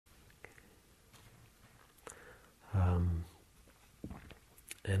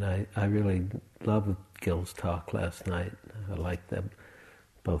And I really loved Gil's talk last night. I liked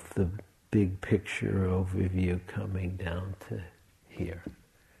both the big picture overview coming down to here.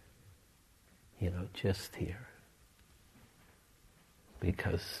 Just here.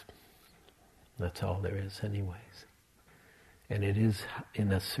 Because that's all there is anyways. And it is,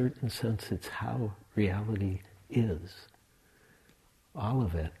 in a certain sense, it's how reality is. All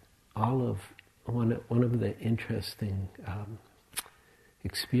of it. One of the interesting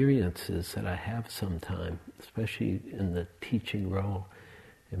experiences that I have sometimes, especially in the teaching role,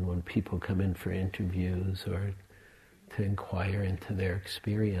 and when people come in for interviews or to inquire into their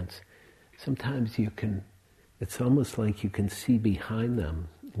experience, sometimes it's almost like you can see behind them,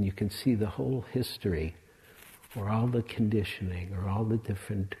 and you can see the whole history, or all the conditioning, or all the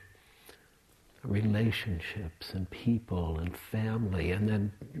different relationships and people and family, and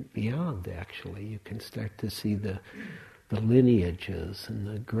then beyond, actually, you can start to see the lineages and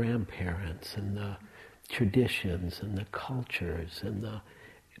the grandparents and the traditions and the cultures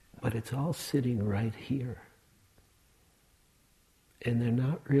but it's all sitting right here. And they're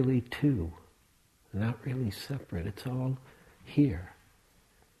not really two, not really separate. It's all here.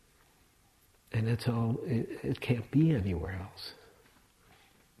 And it can't be anywhere else.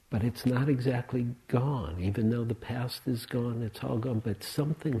 But it's not exactly gone. Even though the past is gone, it's all gone. But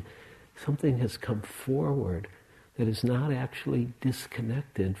something has come forward that is not actually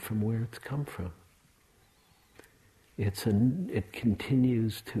disconnected from where it's come from. It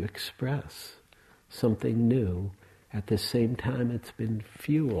continues to express something new. At the same time, it's been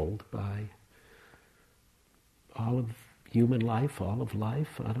fueled by all of human life, all of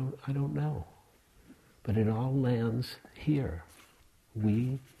life. I don't know, but it all lands here.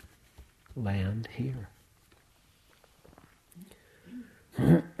 We land here.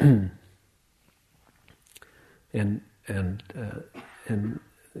 And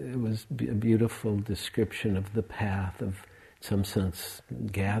it was a beautiful description of the path of, in some sense,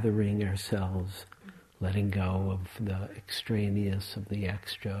 gathering ourselves, letting go of the extraneous, of the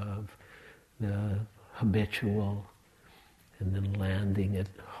extra, of the habitual, and then landing at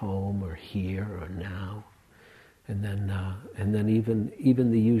home or here or now, and then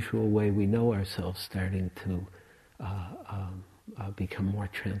even the usual way we know ourselves starting to become more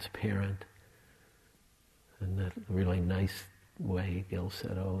transparent. And that really nice way, Gil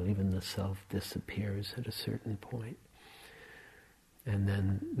said, even the self disappears at a certain point. And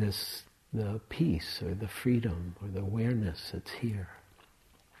then the peace or the freedom or the awareness that's here.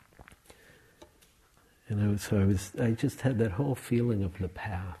 And I just had that whole feeling of the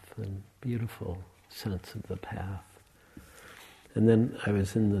path and beautiful sense of the path. And then I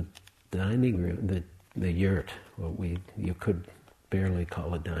was in the dining room, the yurt, what you could barely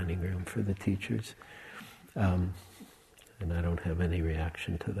call a dining room for the teachers. And I don't have any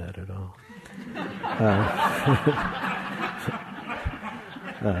reaction to that at all.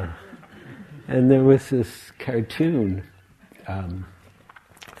 And there was this cartoon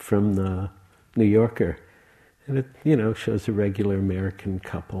from the New Yorker, and it shows a regular American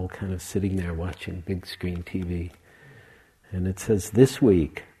couple kind of sitting there watching big screen TV. And it says, "This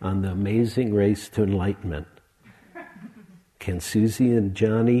week on The Amazing Race to Enlightenment, can Susie and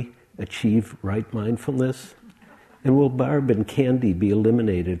Johnny achieve right mindfulness? And will Barb and Candy be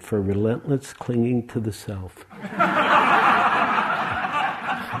eliminated for relentless clinging to the self?"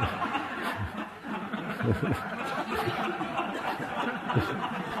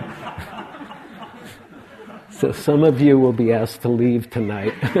 So some of you will be asked to leave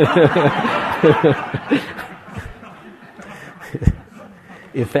tonight.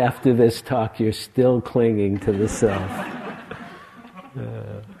 If after this talk you're still clinging to the self.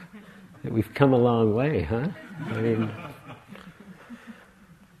 We've come a long way, huh? I mean,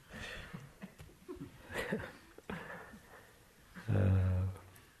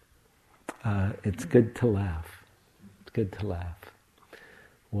 it's good to laugh. It's good to laugh.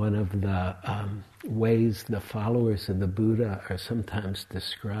 One of the ways the followers of the Buddha are sometimes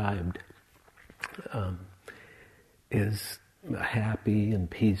described is happy and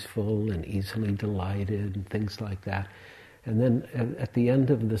peaceful and easily delighted and things like that. And then at the end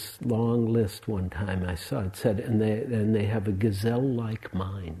of this long list one time I saw, it said, and they have a gazelle-like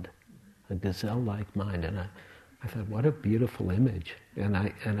mind. A gazelle-like mind. And I thought, what a beautiful image. And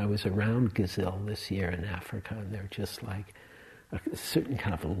I was around gazelle this year in Africa, and they're just like a certain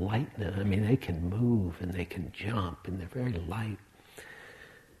kind of lightness. I mean, they can move and they can jump, and they're very light.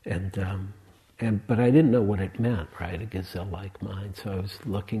 But I didn't know what it meant, right? A gazelle-like mind. So I was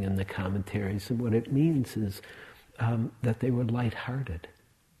looking in the commentaries, and what it means is that they were lighthearted.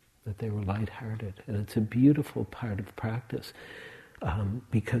 That they were lighthearted, and it's a beautiful part of practice.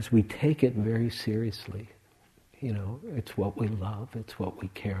 because we take it very seriously. You know, it's what we love, it's what we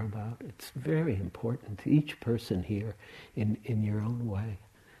care about. It's very important to each person here in your own way.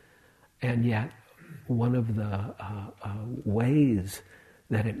 And yet, one of the ways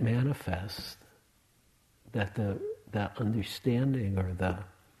that it manifests, that the understanding or the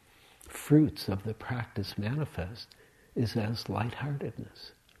fruits of the practice manifest, is as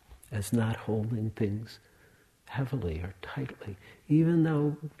lightheartedness, as not holding things heavily or tightly. Even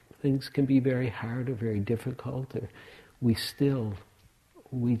though things can be very hard or very difficult, or we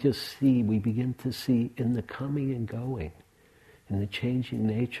begin to see in the coming and going, in the changing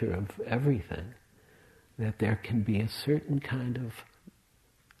nature of everything, that there can be a certain kind of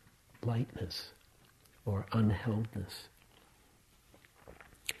lightness or unheldness.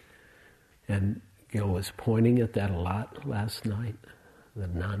 And Gil was pointing at that a lot last night, the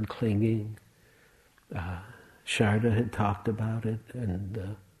non-clinging. Sharda had talked about it, and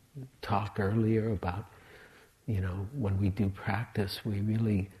the talk earlier about, when we do practice,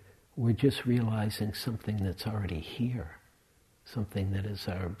 we're just realizing something that's already here, something that is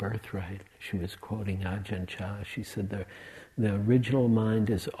our birthright. She was quoting Ajahn Chah. She said the original mind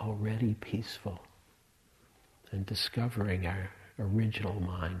is already peaceful. And discovering our original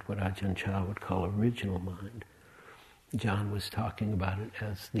mind, what Ajahn Chah would call original mind. John was talking about it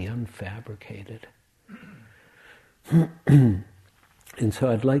as the unfabricated. And so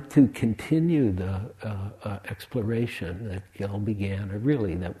I'd like to continue the exploration that Gil began, or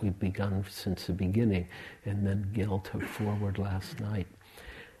really that we've begun since the beginning, and then Gil took forward last night.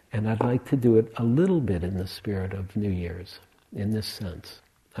 And I'd like to do it a little bit in the spirit of New Year's, in this sense.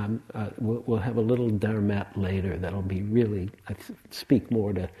 We'll have a little dharmat later that'll be really, I speak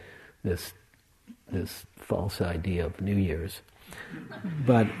more to this false idea of New Year's.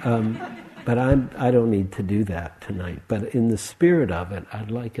 But I don't need to do that tonight. But in the spirit of it,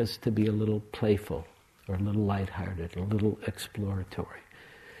 I'd like us to be a little playful, or a little lighthearted, a little exploratory.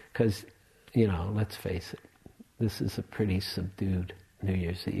 Because, let's face it, this is a pretty subdued New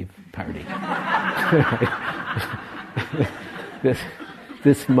Year's Eve party.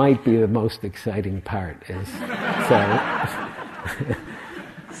 This might be the most exciting part.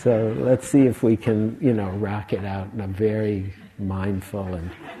 So let's see if we can, rock it out in a very mindful and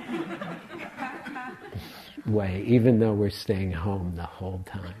way, even though we're staying home the whole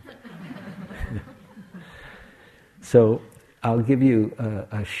time. So I'll give you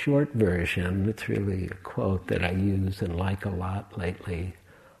a short version. It's really a quote that I use and like a lot lately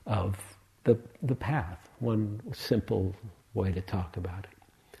of the path. One simple way to talk about it.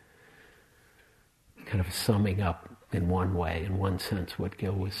 Kind of summing up in one way, in one sense, what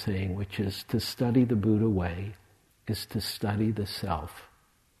Gil was saying, which is to study the Buddha way is to study the self.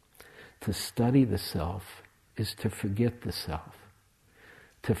 To study the self is to forget the self.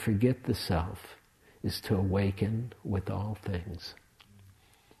 To forget the self is to awaken with all things.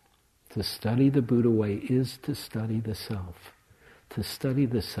 To study the Buddha way is to study the self. To study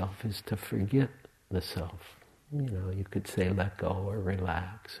the self is to forget the self. You could say let go or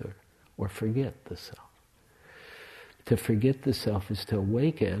relax or forget the self. To forget the self is to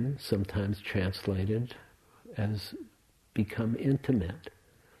awaken, sometimes translated as become intimate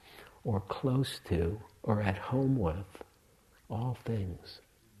or close to or at home with all things.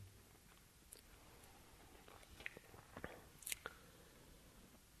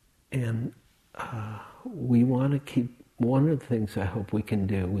 And we want to keep, one of the things I hope we can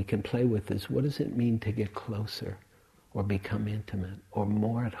do, we can play with is, what does it mean to get closer or become intimate or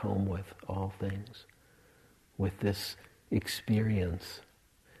more at home with all things, with this experience,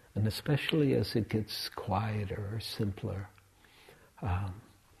 and especially as it gets quieter or simpler.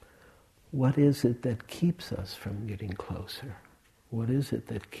 What is it that keeps us from getting closer? What is it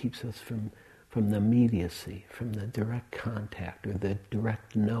that keeps us from the immediacy, from the direct contact, or the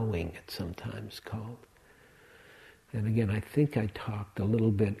direct knowing, it's sometimes called? And again, I think I talked a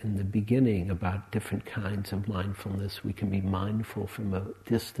little bit in the beginning about different kinds of mindfulness. We can be mindful from a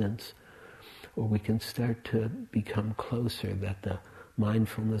distance, or we can start to become closer, that the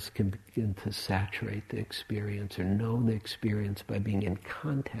mindfulness can begin to saturate the experience or know the experience by being in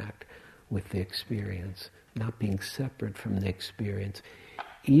contact with the experience, not being separate from the experience,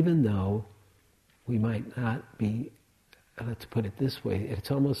 even though we might not be, let's put it this way,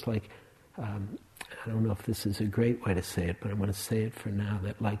 it's almost like, I don't know if this is a great way to say it, but I'm going to say it for now,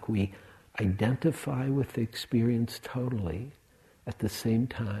 that like we identify with the experience totally, at the same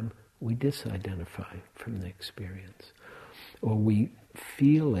time we disidentify from the experience. Or we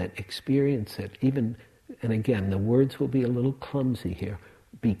feel it, experience it, even, and again, the words will be a little clumsy here,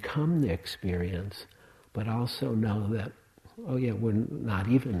 become the experience, but also know that oh yeah, we're not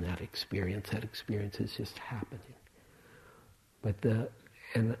even that experience is just happening. But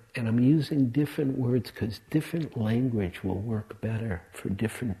and I'm using different words because different language will work better for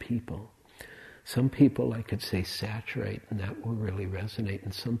different people. Some people I could say saturate, and that will really resonate.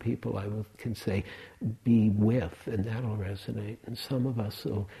 And some people can say be with, and that'll resonate. And some of us,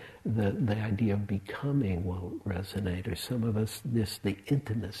 the idea of becoming will resonate, or some of us, the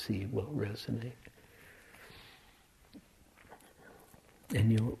intimacy will resonate.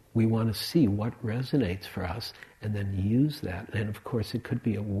 And we want to see what resonates for us and then use that. And of course it could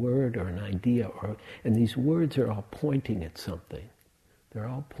be a word or an idea, and these words are all pointing at something. They're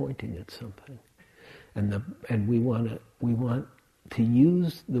all pointing at something. And we want to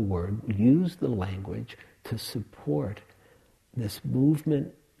use the word, use the language to support this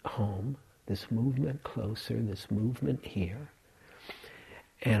movement home, this movement closer, this movement here.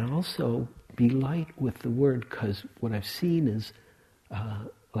 And also be light with the word, because what I've seen is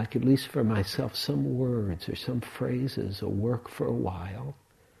like, at least for myself, some words or some phrases will work for a while,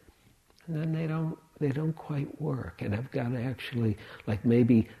 and then they don't quite work. And I've got to actually, like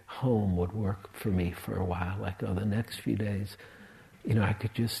maybe home would work for me for a while, like, the next few days, I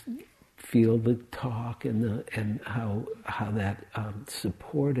could just feel the talk and how that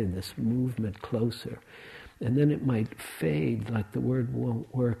supported this movement closer. And then it might fade, like the word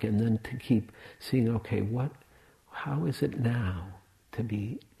won't work, and then to keep seeing, okay, how is it now to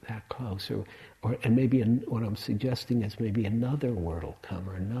be that close? And maybe what I'm suggesting is maybe another word will come,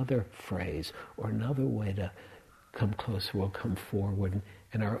 or another phrase, or another way to come closer will come forward,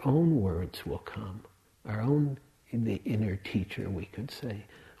 and our own words will come. Our own, the inner teacher, we could say,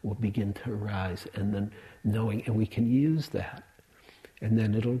 will begin to arise, and then knowing, and we can use that. And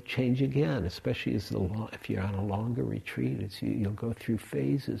then it'll change again, especially if you're on a longer retreat. You'll go through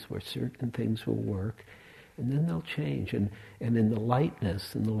phases where certain things will work, and then they'll change. And in the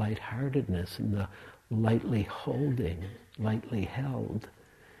lightness and the lightheartedness and the lightly holding, lightly held,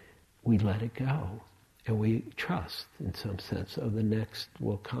 we let it go. And we trust, in some sense, the next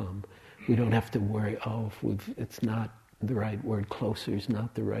will come. We don't have to worry, if it's not the right word, closer is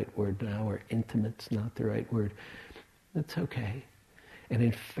not the right word now, or intimate's not the right word. That's okay. And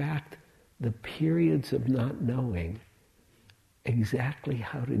in fact, the periods of not knowing exactly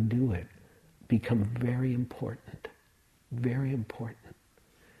how to do it become very important, very important.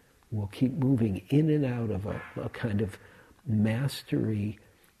 We'll keep moving in and out of a kind of mastery,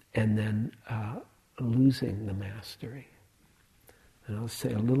 and then losing the mastery. And I'll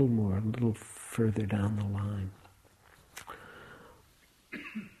say a little further down the line.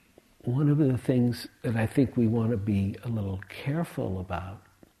 One of the things that I think we want to be a little careful about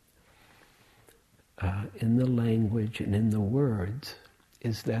in the language and in the words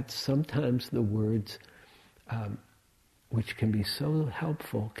is that sometimes the words, which can be so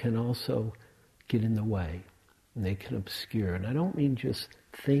helpful, can also get in the way, and they can obscure. And I don't mean just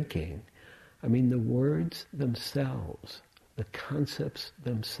thinking. I mean the words themselves, the concepts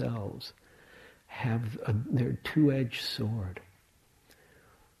themselves, they're a two-edged sword.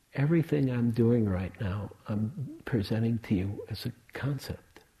 Everything I'm doing right now, I'm presenting to you as a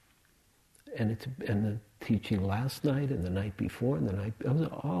concept. And the teaching last night and the night before and those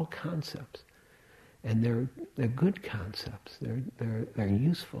are all concepts. And they're good concepts. They're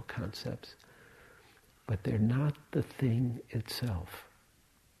useful concepts. But they're not the thing itself.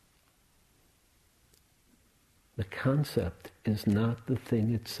 The concept is not the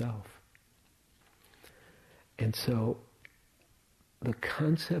thing itself. And so the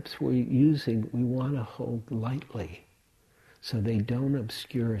concepts we're using, we want to hold lightly, so they don't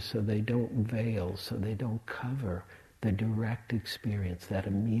obscure, so they don't veil, so they don't cover the direct experience, that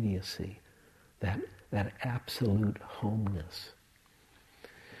immediacy, that absolute homeness.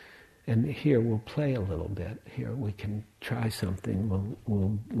 And here we'll play a little bit. Here we can try something.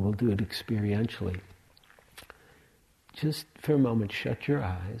 We'll do it experientially. Just for a moment, shut your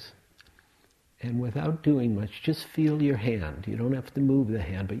eyes. And without doing much, just feel your hand. You don't have to move the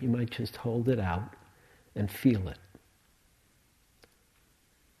hand, but you might just hold it out and feel it.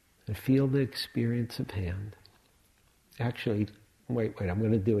 And feel the experience of hand. Actually, wait, I'm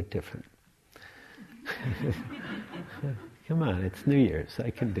going to do it different. Come on, it's New Year's. I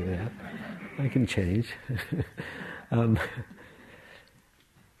can do that. I can change.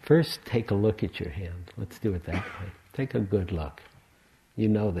 First, take a look at your hand. Let's do it that way. Take a good look. You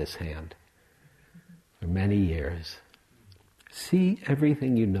know this hand for many years. See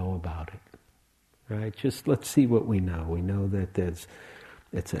everything you know about it, right? Just let's see what we know. We know that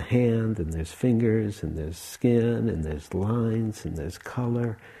it's a hand, and there's fingers, and there's skin, and there's lines, and there's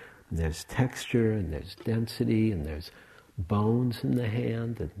color, and there's texture, and there's density, and there's bones in the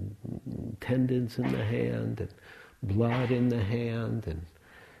hand and tendons in the hand and blood in the hand, and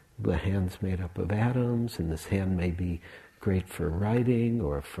the hand's made up of atoms, and this hand may be great for writing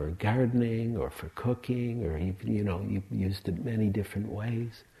or for gardening or for cooking, or you've used it many different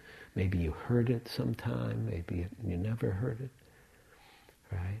ways. Maybe you heard it sometime, maybe you never heard it,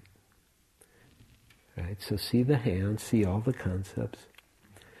 right? Right, so see the hand, see all the concepts.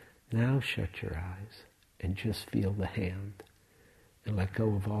 Now shut your eyes and just feel the hand and let go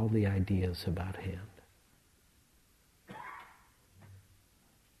of all the ideas about hand.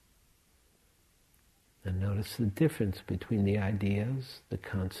 And notice the difference between the ideas, the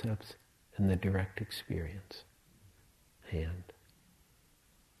concepts, and the direct experience. Hand.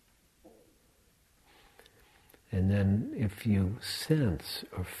 And then if you sense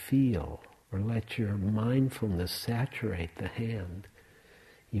or feel or let your mindfulness saturate the hand,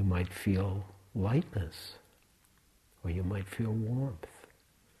 you might feel lightness, or you might feel warmth,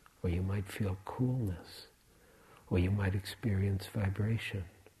 or you might feel coolness, or you might experience vibration,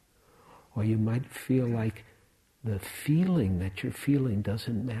 or you might feel like the feeling that you're feeling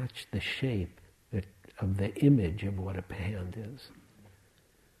doesn't match the shape of the image of what a hand is.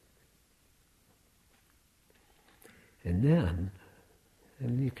 And then,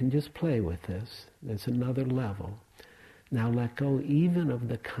 and you can just play with this, there's another level. Now let go even of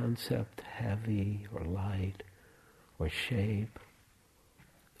the concept heavy or light or shape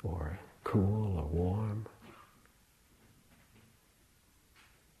or cool or warm.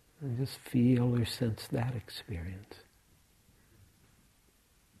 And just feel or sense that experience.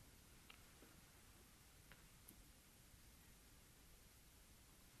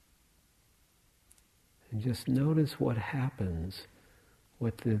 And just notice what happens,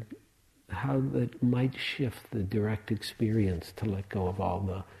 how that might shift the direct experience to let go of all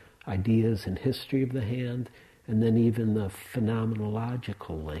the ideas and history of the hand, and then even the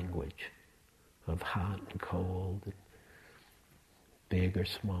phenomenological language of hot and cold, and big or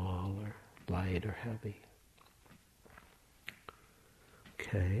small, or light or heavy.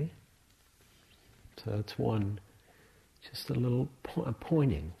 Okay, so that's one, just a little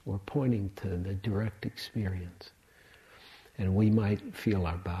pointing. We're pointing to the direct experience. And we might feel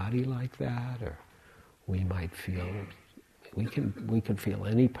our body like that, or we might feel, we can feel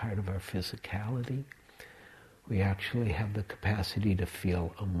any part of our physicality. We actually have the capacity to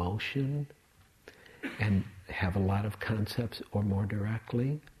feel emotion and have a lot of concepts, or more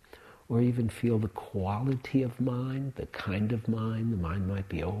directly, or even feel the quality of mind, the kind of mind. The mind might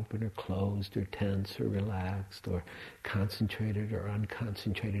be open or closed or tense or relaxed or concentrated or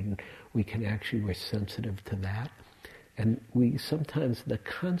unconcentrated, and we're sensitive to that. And sometimes the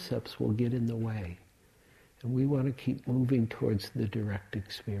concepts will get in the way. And we want to keep moving towards the direct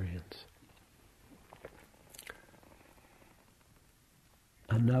experience.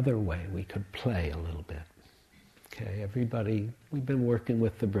 Another way we could play a little bit. Okay, everybody, we've been working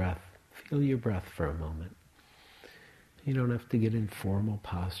with the breath. Feel your breath for a moment. You don't have to get in formal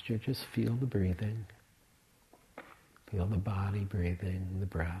posture, just feel the breathing. Feel the body breathing, the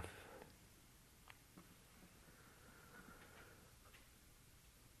breath.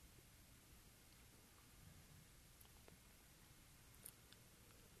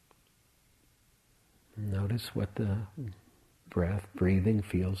 Notice what the breathing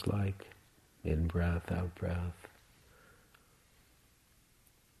feels like. In breath, out breath.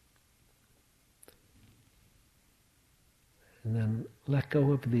 And then let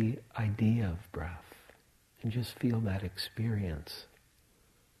go of the idea of breath and just feel that experience.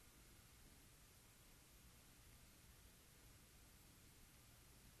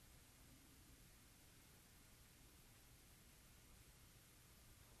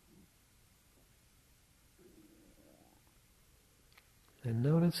 And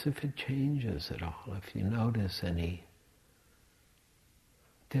notice if it changes at all, if you notice any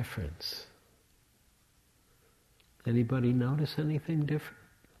difference. Anybody notice anything different?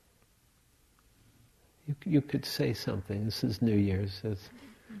 You could say something. This is New Year's.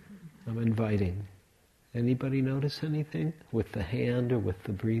 I'm inviting. Anybody notice anything with the hand or with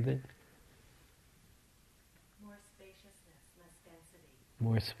the breathing? More spaciousness, less density.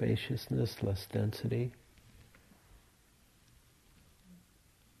 More spaciousness, less density.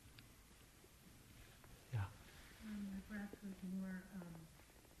 My breath was more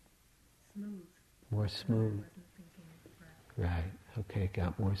smooth. More smooth. I wasn't thinking of the breath. Right. Okay,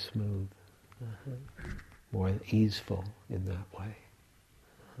 got more smooth. More easeful in that way.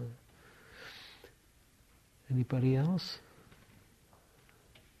 Anybody else?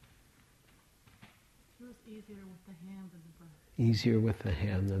 It was easier with the hand than the breath. Easier with the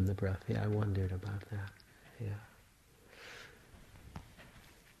hand than the breath. Yeah, I wondered about that. Yeah.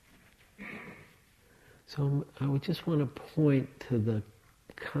 So I would just want to point to the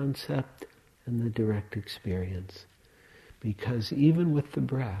concept and the direct experience. Because even with the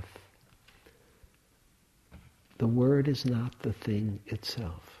breath, the word is not the thing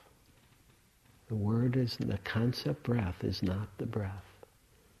itself. The concept breath is not the breath.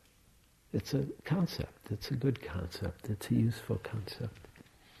 It's a concept. It's a good concept. It's a useful concept.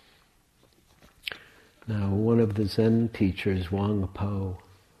 Now, one of the Zen teachers, Wang Po,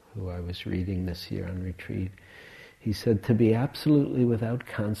 who I was reading this year on retreat, he said, to be absolutely without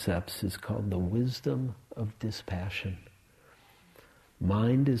concepts is called the wisdom of dispassion.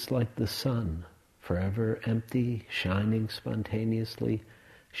 Mind is like the sun, forever empty, shining spontaneously,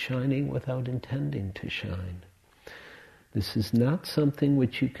 shining without intending to shine. This is not something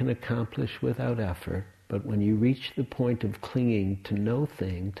which you can accomplish without effort, but when you reach the point of clinging to no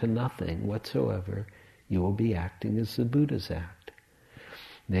thing, to nothing whatsoever, you will be acting as the Buddhas act.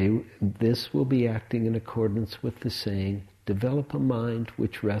 This will be acting in accordance with the saying, develop a mind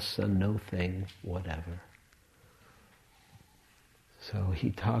which rests on no thing whatever. So he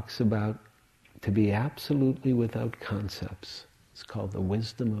talks about to be absolutely without concepts. It's called the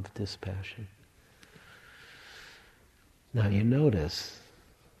wisdom of dispassion. Now you notice,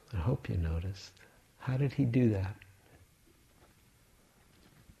 I hope you noticed, how did he do that?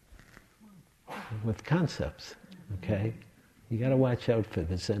 With concepts, okay? You got to watch out for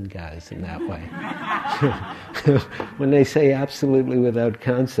the Zen guys in that way. When they say absolutely without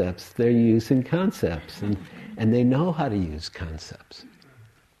concepts, they're using concepts, and they know how to use concepts.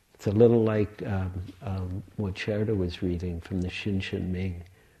 It's a little like what Sherda was reading from the Shinshin Ming,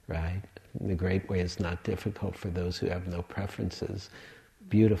 right? The great way is not difficult for those who have no preferences.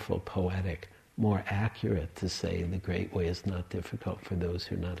 Beautiful, poetic, more accurate to say the great way is not difficult for those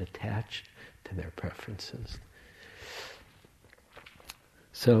who are not attached to their preferences.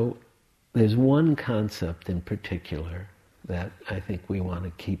 So there's one concept in particular that I think we want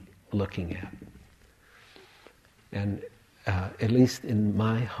to keep looking at. And at least in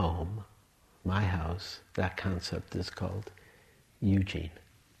my home, my house, that concept is called Eugene.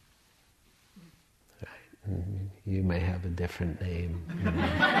 Right? You may have a different name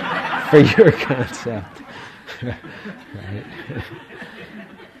for your concept. Right?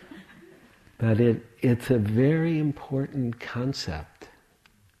 But it's a very important concept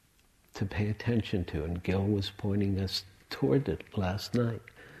to pay attention to, and Gil was pointing us toward it last night.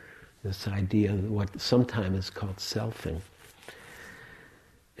 This idea of what sometimes is called selfing.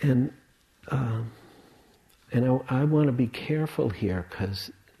 And I want to be careful here because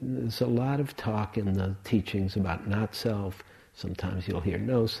there's a lot of talk in the teachings about not self. Sometimes you'll hear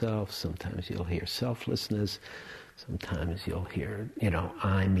no self, sometimes you'll hear selflessness, sometimes you'll hear,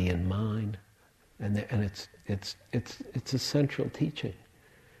 I, me, and mine. And it's a central teaching.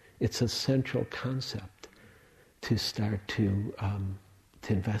 It's a central concept to start to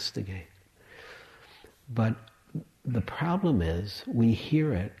investigate. But the problem is we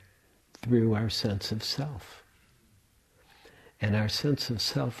hear it through our sense of self. And our sense of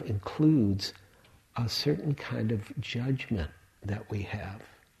self includes a certain kind of judgment that we have.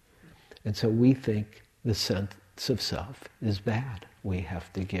 And so we think the sense of self is bad. We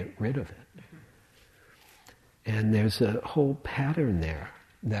have to get rid of it. And there's a whole pattern there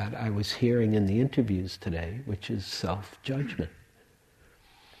that I was hearing in the interviews today, which is self-judgment.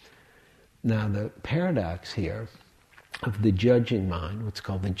 Now the paradox here of the judging mind, what's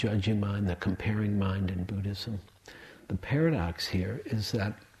called the judging mind, the comparing mind in Buddhism, the paradox here is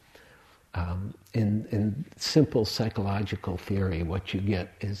that in simple psychological theory, what you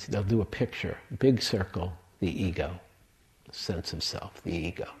get is they'll do a picture, big circle, the ego, the sense of self, the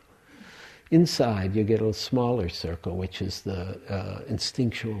ego. Inside, you get a smaller circle, which is the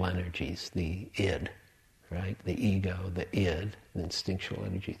instinctual energies, the id, right? The ego, the id, the instinctual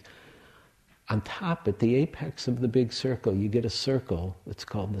energies. On top, at the apex of the big circle, you get a circle that's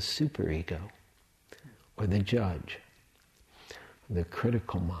called the superego, or the judge, the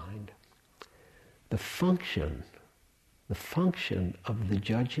critical mind. The function of the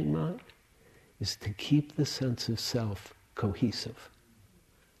judging mind is to keep the sense of self cohesive.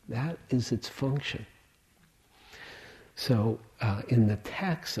 That is its function. So in the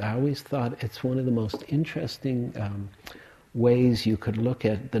text, I always thought it's one of the most interesting ways you could look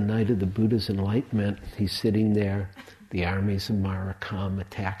at the night of the Buddha's enlightenment. He's sitting there, the armies of Mara come,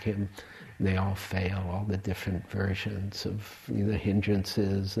 attack him, and they all fail, all the different versions of the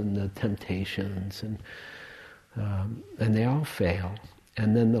hindrances and the temptations, and they all fail.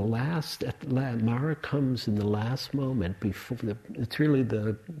 And then Mara comes in the last moment before it's really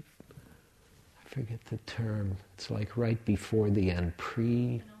I forget the term. It's like right before the end,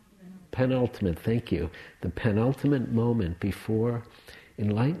 penultimate, thank you, the penultimate moment before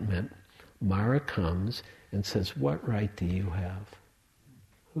enlightenment, Mara comes and says, what right do you have?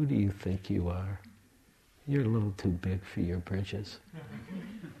 Who do you think you are? You're a little too big for your britches.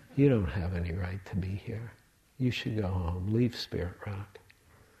 You don't have any right to be here. You should go home, leave Spirit Rock.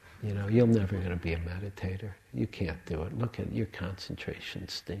 You know, you're never going to be a meditator. You can't do it. Look at your concentration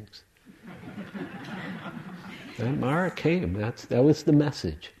stinks. And Mara came. That was the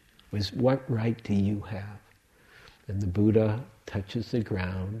message. Was what right do you have? And the Buddha touches the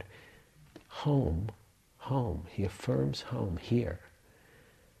ground. Home, home. He affirms home here.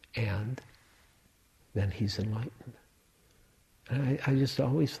 And then he's enlightened. And I just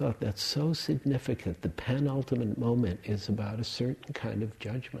always thought that's so significant. The penultimate moment is about a certain kind of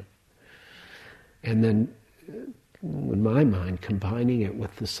judgment. And then, in my mind, combining it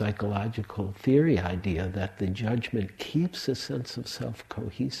with the psychological theory idea that the judgment keeps a sense of self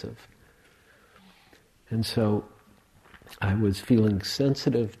cohesive. And so I was feeling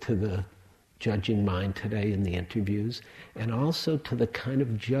sensitive to the judging mind today in the interviews, and also to the kind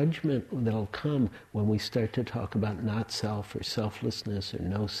of judgment that'll come when we start to talk about not self or selflessness or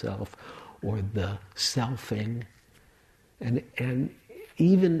no self or the selfing. And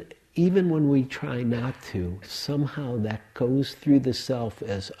even when we try not to, somehow that goes through the self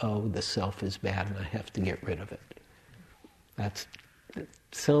as, oh, the self is bad and I have to get rid of it. That's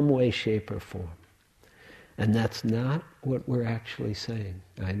some way, shape, or form. And that's not what we're actually saying.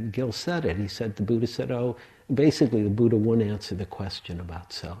 And Gil said it. He said, the Buddha said, oh, basically the Buddha wouldn't answer the question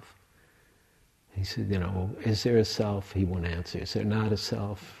about self. He said, you know, is there a self? He won't answer. Is there not a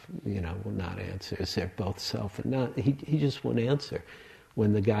self? You know, will not answer. Is there both self and not? He just won't answer.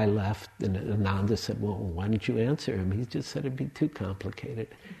 When the guy left, and Ananda said, well, why didn't you answer him? He just said it'd be too complicated.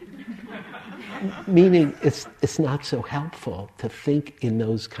 Meaning it's not so helpful to think in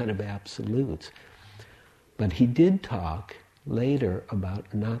those kind of absolutes. But he did talk later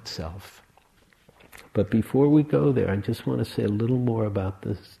about not self. But before we go there, I just want to say a little more about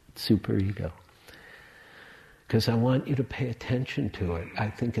the superego. Because I want you to pay attention to it. I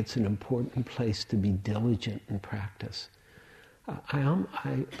think it's an important place to be diligent in practice.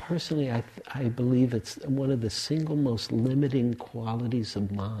 I personally believe it's one of the single most limiting qualities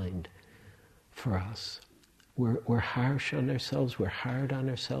of mind for us. We're harsh on ourselves, we're hard on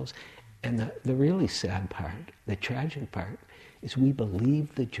ourselves, and the really sad part, the tragic part, is we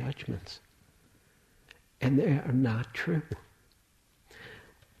believe the judgments. And they are not true.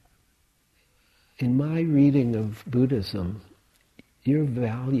 In my reading of Buddhism, your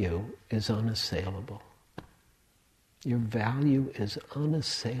value is unassailable. Your value is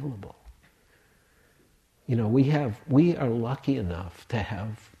unassailable. You know, we are lucky enough to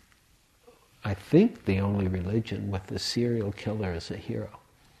have, I think, the only religion with the serial killer as a hero.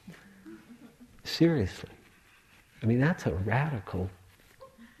 Seriously. I mean, that's a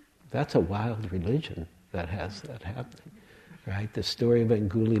wild religion that has that happening, right? The story of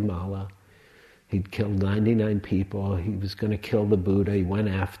Angulimala, he'd killed 99 people, he was going to kill the Buddha, he went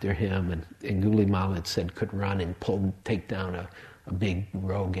after him, and Angulimala had said could run and take down a big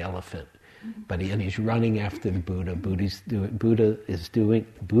rogue elephant. But he's running after the Buddha. Buddha is doing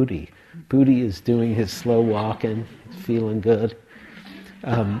his slow walking, feeling good.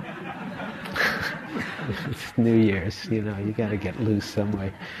 It's New Year's, you know, you got to get loose some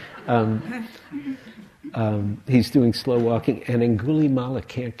way. He's doing slow walking, and Angulimala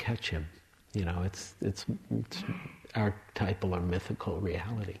can't catch him. You know, it's archetypal or mythical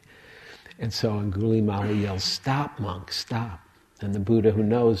reality. And so Angulimala yells, "Stop, monk, stop." And the Buddha, who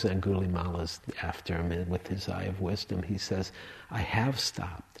knows Angulimala's after him and with his eye of wisdom, he says, "I have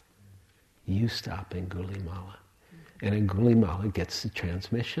stopped. You stop, Angulimala." And Angulimala gets the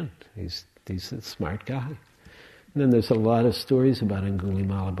transmission. He's a smart guy. And then there's a lot of stories about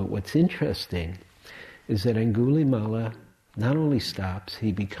Angulimala, but what's interesting is that Angulimala not only stops,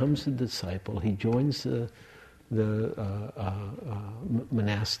 he becomes a disciple, he joins the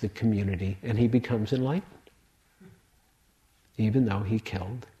monastic community, and he becomes enlightened, even though he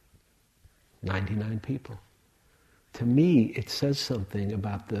killed 99 people. To me, it says something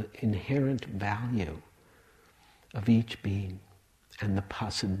about the inherent value of each being and the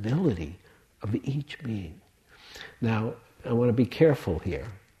possibility of each being. Now, I want to be careful here,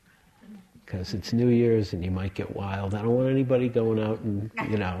 because it's New Year's and you might get wild. I don't want anybody going out and,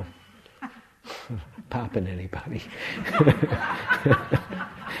 you know, popping anybody.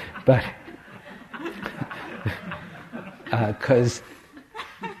 But, because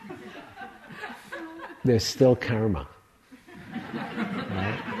there's still karma.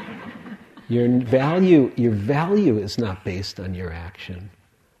 Right? Your value is not based on your action.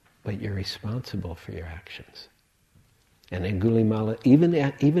 but you're responsible for your actions. And Angulimala, even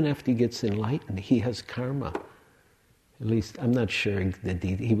after he gets enlightened, he has karma. At least, I'm not sure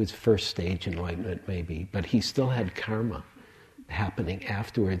he was first stage enlightenment maybe, but he still had karma happening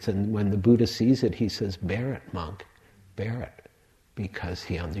afterwards. And when the Buddha sees it, he says, bear it, monk, bear it. Because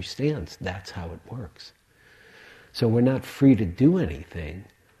he understands that's how it works. So we're not free to do anything,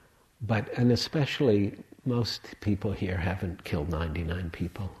 and especially most people here haven't killed 99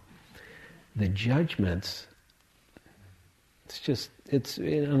 people. The judgments, it's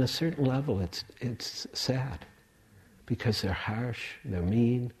on a certain level, it's sad. Because they're harsh, they're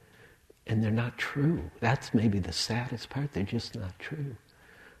mean, and they're not true. That's maybe the saddest part, they're just not true.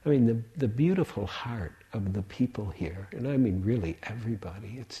 I mean, the beautiful heart of the people here, and I mean really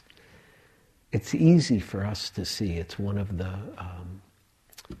everybody, it's easy for us to see. It's one of the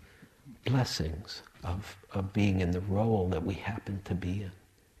blessings of being in the role that we happen to be in,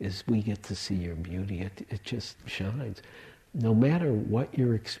 is we get to see your beauty. It just shines, no matter what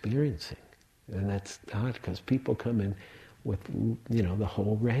you're experiencing. And that's odd, because people come in with, the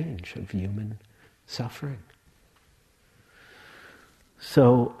whole range of human suffering.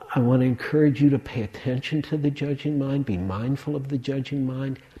 So I want to encourage you to pay attention to the judging mind, be mindful of the judging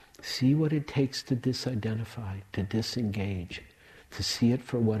mind, see what it takes to disidentify, to disengage, to see it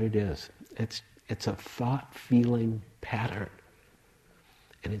for what it is. It's a thought, feeling pattern,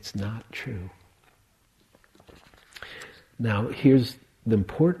 and it's not true. Now here's the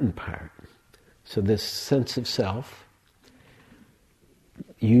important part. So this sense of self,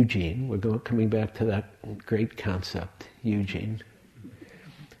 Eugene, coming back to that great concept, Eugene.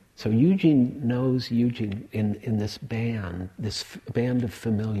 So Eugene knows Eugene in this band of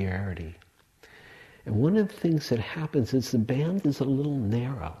familiarity. And one of the things that happens is the band is a little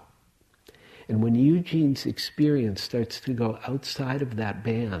narrow. And when Eugene's experience starts to go outside of that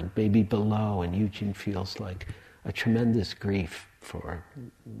band, maybe below, and Eugene feels like a tremendous grief for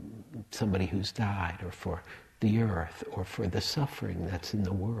somebody who's died, or for the earth, or for the suffering that's in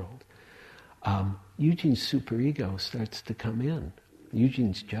the world, Eugene's superego starts to come in.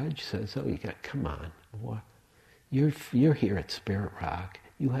 Eugene's judge says, come on, what? You're here at Spirit Rock.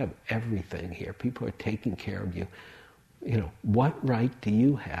 You have everything here. People are taking care of you. What right do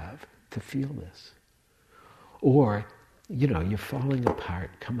you have to feel this? Or, you're falling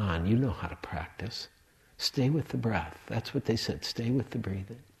apart. Come on, you know how to practice. Stay with the breath. That's what they said, stay with the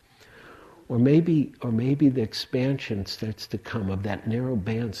breathing. Or maybe the expansion starts to come, of that narrow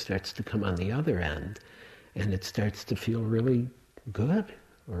band starts to come on the other end, and it starts to feel really good,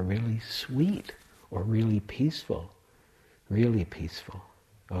 or really sweet, or really peaceful. Really peaceful.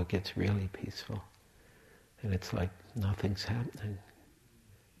 Oh, it gets really peaceful. And it's like nothing's happening.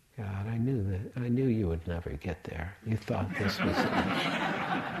 God, I knew you would never get there. You thought this was it.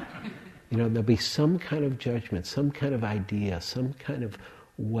 There'll be some kind of judgment, some kind of idea, some kind of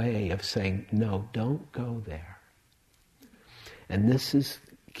way of saying, no, don't go there. And this is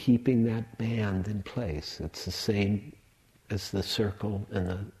keeping that band in place. It's the same as the circle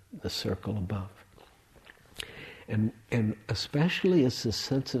and the circle above. And especially as the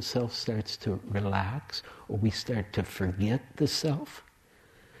sense of self starts to relax, or we start to forget the self,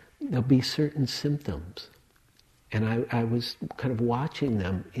 there'll be certain symptoms. And I was kind of watching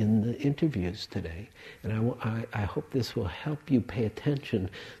them in the interviews today, and I hope this will help you pay attention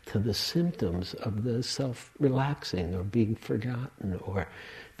to the symptoms of the self relaxing, or being forgotten, or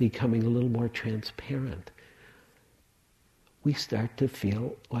becoming a little more transparent. We start to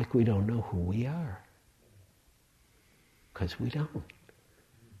feel like we don't know who we are. Because we don't.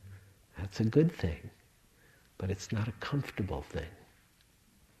 That's a good thing, but it's not a comfortable thing.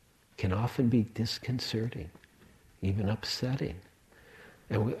 It can often be disconcerting, even upsetting.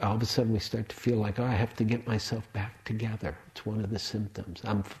 And all of a sudden we start to feel like, I have to get myself back together. It's one of the symptoms.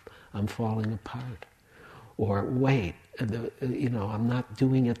 I'm falling apart. Or wait, I'm not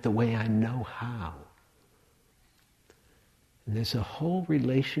doing it the way I know how. And there's a whole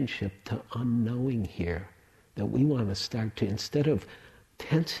relationship to unknowing here that we want to start to, instead of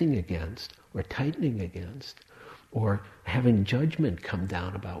tensing against, or tightening against, or having judgment come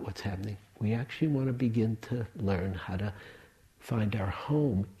down about what's happening, we actually want to begin to learn how to find our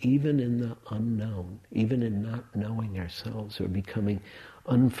home even in the unknown, even in not knowing ourselves or becoming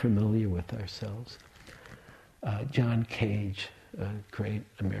unfamiliar with ourselves. John Cage, a great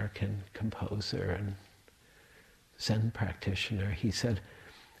American composer and Zen practitioner, he said,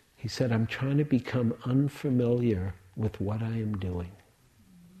 I'm trying to become unfamiliar with what I am doing.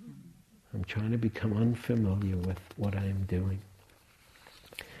 I'm trying to become unfamiliar with what I am doing.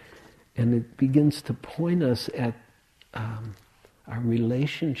 And it begins to point us at our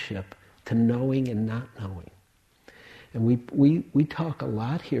relationship to knowing and not knowing. And we talk a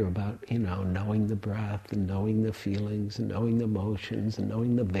lot here about, knowing the breath and knowing the feelings and knowing the emotions and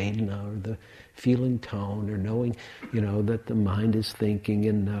knowing the Vedana or the feeling tone or knowing, that the mind is thinking,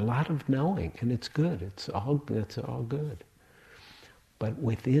 and a lot of knowing, and it's good. It's all good. But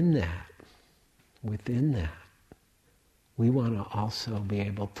within that, we want to also be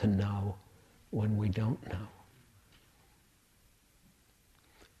able to know when we don't know.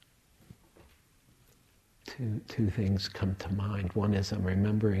 Two things come to mind. One is I'm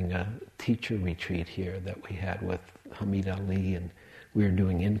remembering a teacher retreat here that we had with Hamid Ali, and we were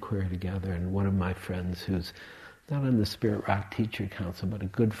doing inquiry together, and one of my friends who's not on the Spirit Rock Teacher Council, but a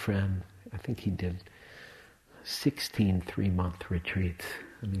good friend, I think he did 16 3-month retreats.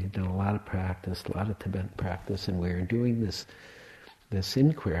 I mean, he'd done a lot of practice, a lot of Tibetan practice, and we were doing this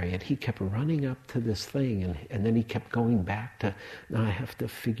inquiry, and he kept running up to this thing, and then he kept going back to, now I have to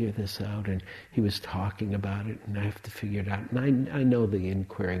figure this out, and he was talking about it, and I have to figure it out. And I know the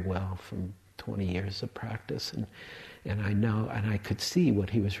inquiry well from 20 years of practice, and I know, and I could see what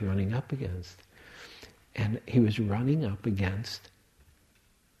he was running up against. And he was running up against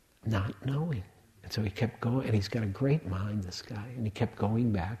not knowing. And so he kept going, and he's got a great mind, this guy, and he kept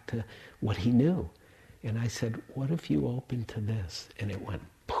going back to what he knew. And I said, what if you open to this? And it went,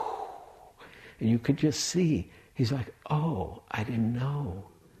 poof. And you could just see, he's like, oh, I didn't know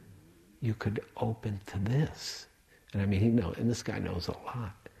you could open to this. And I mean, and this guy knows a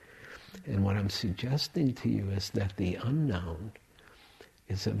lot. And what I'm suggesting to you is that the unknown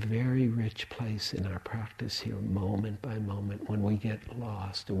is a very rich place in our practice here, moment by moment, when we get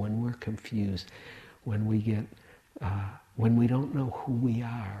lost or when we're confused, when we get... when we don't know who we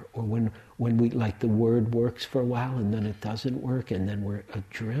are, or when we, like, the word works for a while and then it doesn't work and then we're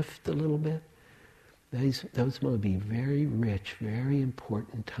adrift a little bit, those might be very rich, very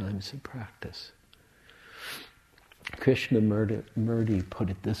important times of practice. Krishnamurti put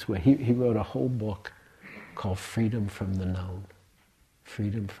it this way. He wrote a whole book called Freedom from the Known.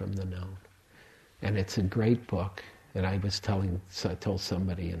 Freedom from the Known. And it's a great book. And I told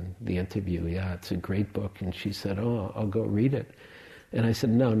somebody in the interview, yeah, it's a great book. And she said, oh, I'll go read it. And I said,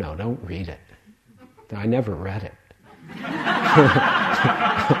 no, don't read it. I never read it.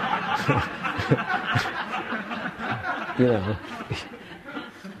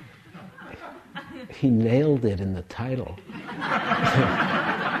 He nailed it in the title.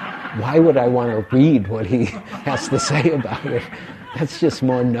 Why would I want to read what he has to say about it? That's just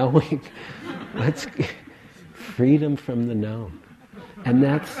more knowing. Freedom from the known. And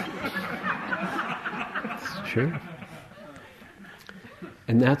that's true.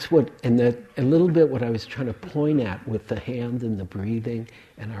 And that's a little bit what I was trying to point at with the hand and the breathing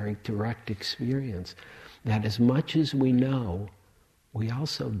and our direct experience. That as much as we know, we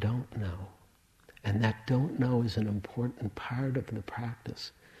also don't know. And that don't know is an important part of the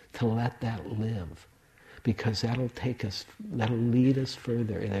practice, to let that live. Because that'll lead us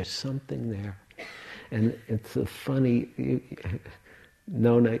further. There's something there. And it's a funny,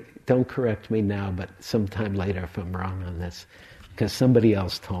 Nona, don't correct me now, but sometime later if I'm wrong on this, because somebody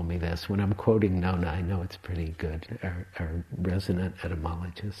else told me this. When I'm quoting Nona, I know it's pretty good, our resident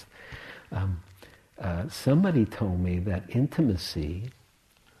etymologist. Somebody told me that intimacy,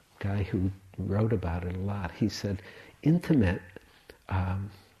 guy who wrote about it a lot, he said, intimate, has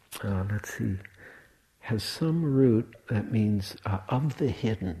some root that means of the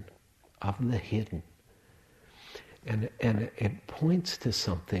hidden. And it points to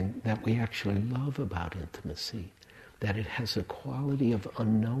something that we actually love about intimacy, that it has a quality of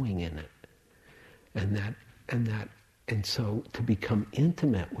unknowing in it. And so to become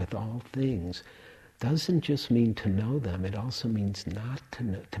intimate with all things doesn't just mean to know them, it also means not to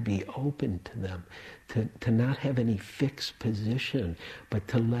know, to be open to them, to not have any fixed position, but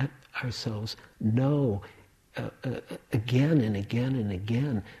to let ourselves know again and again and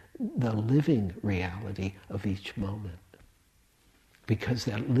again the living reality of each moment. Because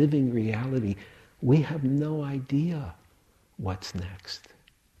that living reality, we have no idea what's next.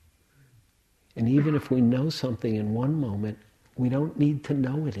 And even if we know something in one moment, we don't need to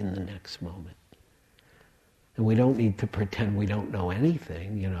know it in the next moment. And we don't need to pretend we don't know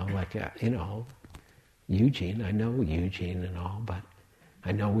anything, Eugene, I know Eugene and all, but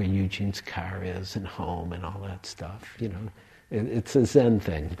I know where Eugene's car is and home and all that stuff, It's a Zen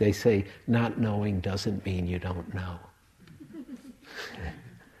thing. They say not knowing doesn't mean you don't know.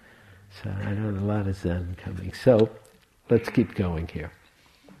 So I know a lot of Zen coming. So let's keep going here.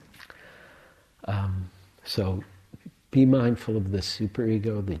 So be mindful of the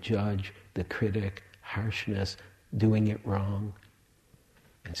superego, the judge, the critic, harshness, doing it wrong,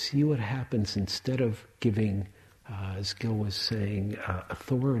 And see what happens instead of giving, as Gil was saying,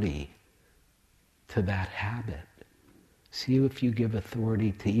 authority to that habit. See if you give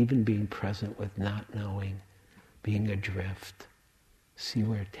authority to even being present with not knowing, being adrift. See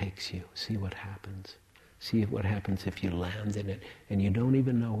where it takes you. See what happens. See what happens if you land in it and you don't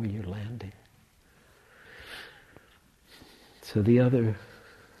even know where you're landing. So the other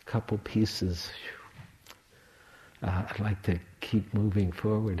couple pieces, I'd like to keep moving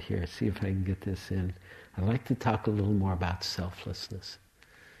forward here, see if I can get this in. I'd like to talk a little more about selflessness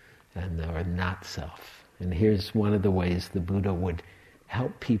or not self. And here's one of the ways the Buddha would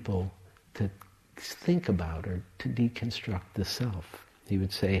help people to think about or to deconstruct the self. He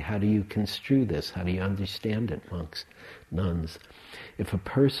would say, how do you construe this? How do you understand it, monks, nuns? If a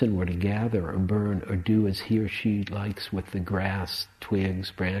person were to gather or burn or do as he or she likes with the grass, twigs,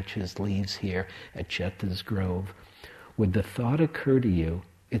 branches, leaves here at Jeta's Grove, would the thought occur to you,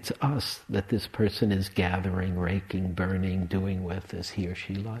 it's us that this person is gathering, raking, burning, doing with as he or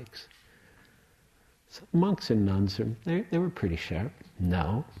she likes? So monks and nuns, they were pretty sharp.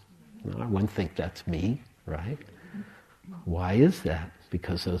 No, I wouldn't think that's me, right? Why is that?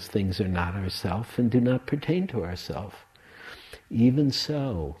 Because those things are not ourself and do not pertain to ourself. Even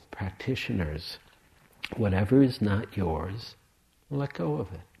so, practitioners, whatever is not yours, let go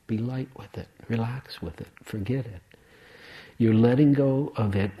of it. Be light with it. Relax with it. Forget it. Your letting go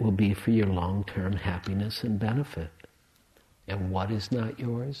of it will be for your long-term happiness and benefit. And what is not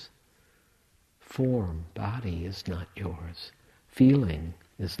yours? Form, body is not yours. Feeling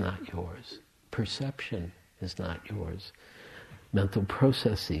is not yours. Perception is not yours. Mental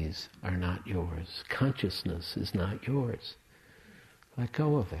processes are not yours. Consciousness is not yours. Let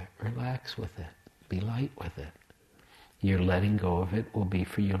go of it. Relax with it. Be light with it. Your letting go of it will be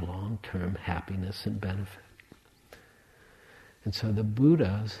for your long-term happiness and benefit. And so the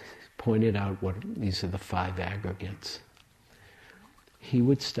Buddha pointed out these are the 5 aggregates. He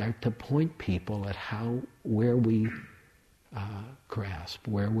would start to point people at where we grasp,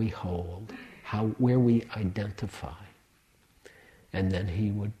 where we hold, where we identify. And then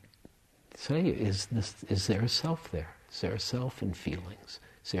he would say, is there a self there? Is there a self in feelings?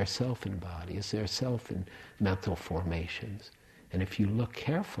 Is there a self in body? Is there a self in mental formations? And if you look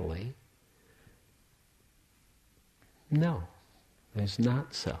carefully, no, there's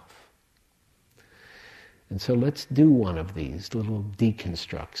not self. And so let's do one of these little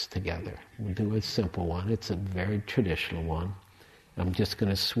deconstructs together. We'll do a simple one. It's a very traditional one. I'm just going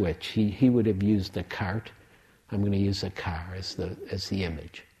to switch. He would have used a cart. I'm going to use a car as the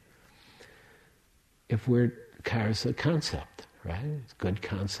image. Car is a concept, right? It's a good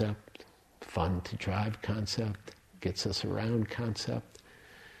concept, fun to drive concept, gets us around concept.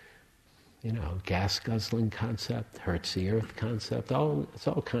 Gas guzzling concept, hurts the earth concept, it's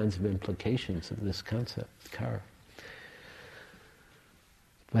all kinds of implications of this concept, car.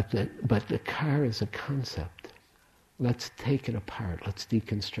 But the car is a concept. Let's take it apart, let's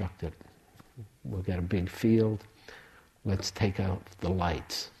deconstruct it. We've got a big field, let's take out the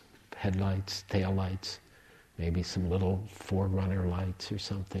lights, headlights, taillights, maybe some little forerunner lights or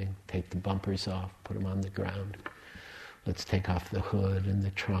something, take the bumpers off, put them on the ground. Let's take off the hood and the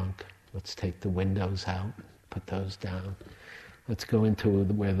trunk. Let's take the windows out, put those down. Let's go into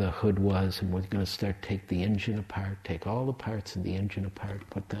where the hood was, and we're going to start take the engine apart, take all the parts of the engine apart,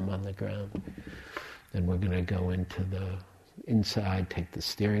 put them on the ground. Then we're going to go into the inside, take the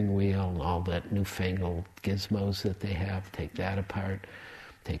steering wheel and all that newfangled gizmos that they have, take that apart,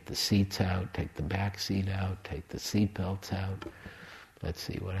 take the seats out, take the back seat out, take the seat belts out. Let's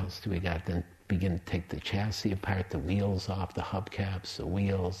see, what else do we got? Then begin to take the chassis apart, the wheels off, the hubcaps, the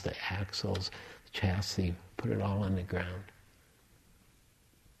wheels, the axles, the chassis, put it all on the ground.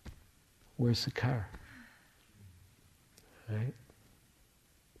 Where's the car? Right?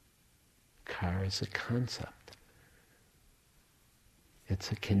 Car is a concept.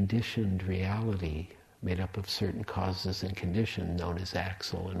 It's a conditioned reality made up of certain causes and conditions known as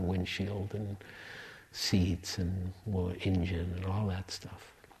axle and windshield and seats and engine and all that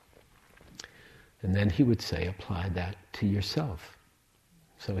stuff. And then he would say, apply that to yourself.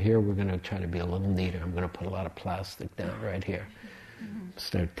 So here we're going to try to be a little neater. I'm going to put a lot of plastic down right here.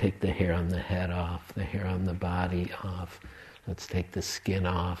 Take the hair on the head off, the hair on the body off. Let's take the skin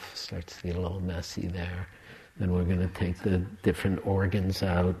off. Starts to get a little messy there. Then we're going to take the different organs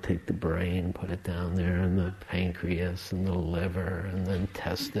out, take the brain, put it down there, and the pancreas, and the liver, and the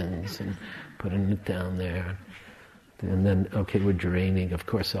intestines, and putting it down there. And then, okay, we're draining, of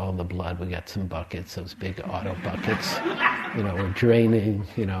course, all the blood. We got some buckets, those big auto buckets. We're draining,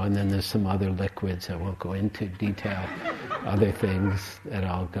 and then there's some other liquids. I won't go into detail. Other things that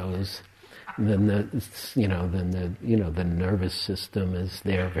all goes. And then the nervous system is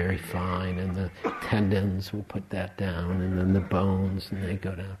there very fine, and the tendons will put that down, and then the bones, and they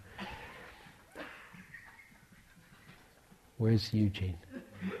go down. Where's Eugene?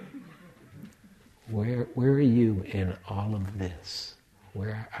 Where are you in all of this?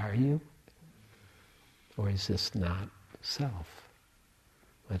 Where are you? Or is this not self?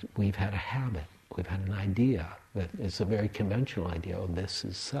 But we've had a habit, we've had an idea that is a very conventional idea, oh, this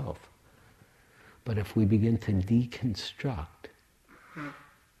is self. But if we begin to deconstruct,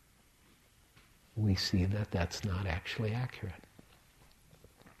 we see that that's not actually accurate.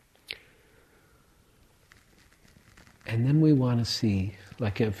 And then we want to see,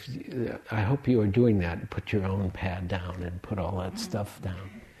 like if, I hope you are doing that, and put your own pad down and put all that stuff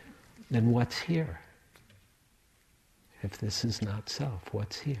down. Then what's here? If this is not self,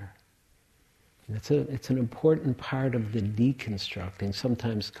 what's here? And it's an important part of the deconstructing,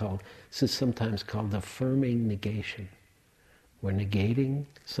 this is sometimes called affirming negation. We're negating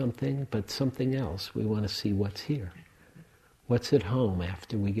something, but something else. We want to see what's here. What's at home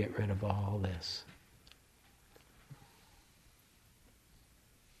after we get rid of all this?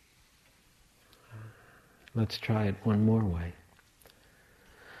 Let's try it one more way.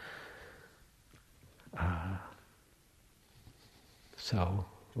 So,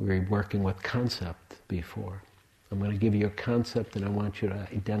 we were working with concept before. I'm going to give you a concept and I want you to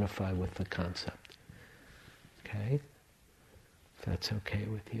identify with the concept. Okay? If that's okay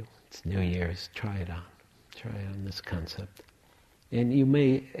with you. It's New Year's, try it on. Try on this concept. And you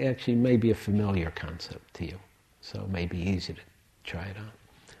may be a familiar concept to you. So it may be easy to try it on.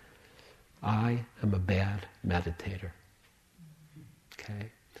 I am a bad meditator.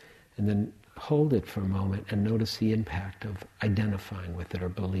 Okay? And then hold it for a moment and notice the impact of identifying with it or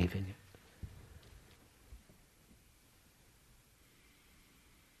believing it.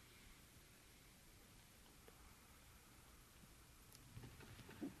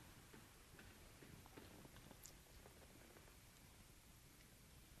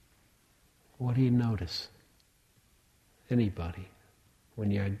 What do you notice? Anybody, when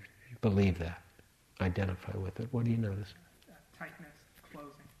you believe that, identify with it, what do you notice? Tightness,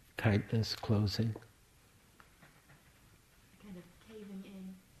 closing. Tightness, closing. Kind of caving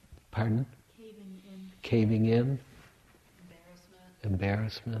in. Pardon? Caving in. Caving in. Embarrassment.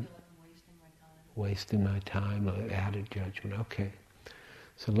 Embarrassment. I feel like I'm wasting my time. Wasting my time, added judgment. Okay.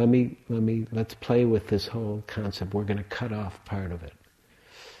 So let's play with this whole concept. We're going to cut off part of it.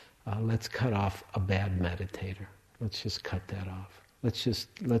 Let's cut off a bad meditator. Let's just cut that off.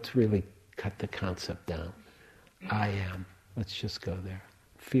 Let's really cut the concept down. I am. Let's just go there.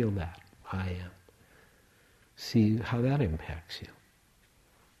 Feel that. I am. See how that impacts you.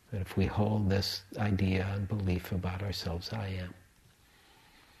 And if we hold this idea and belief about ourselves, I am.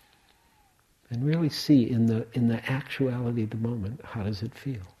 And really see in the actuality of the moment, how does it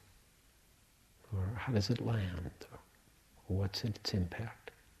feel? Or how does it land? Or what's its impact?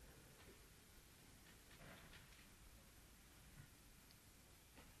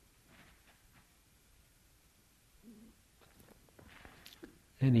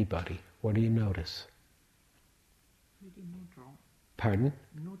 Anybody, what do you notice? Pretty neutral. Pardon?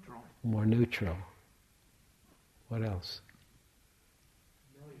 Neutral. More neutral. What else?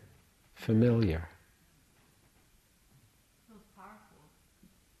 Familiar. Feels powerful.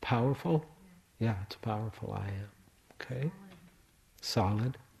 Powerful? Yeah, it's powerful, I am. Okay.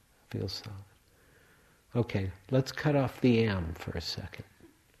 Solid. Feels solid. Okay, let's cut off the am for a second.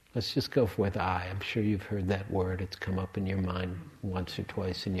 Let's just go with I. I'm sure you've heard that word. It's come up in your mind once or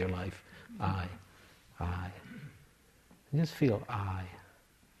twice in your life. I. And just feel I.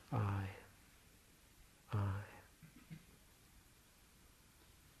 I.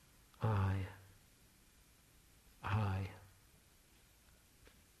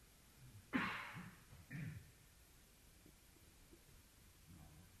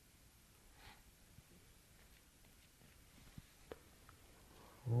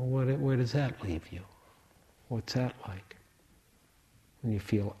 Well, where does that leave you? What's that like? When you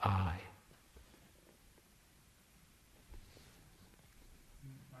feel I.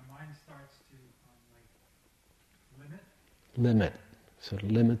 My mind starts to limit. Limit. So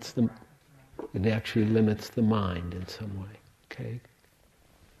it limits the. It actually limits the mind in some way. Okay.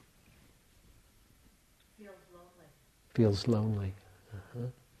 Feels lonely. Feels lonely. Uh-huh.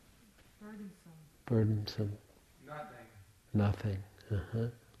 Burdensome. Burdensome. Nothing. Nothing. Uh-huh.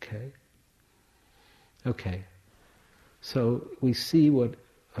 Okay. Okay. So we see what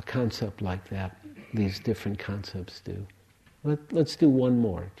a concept like that, these different concepts do. Let's do one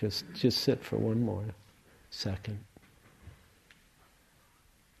more. Just sit for one more second.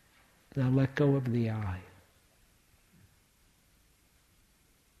 Now let go of the I.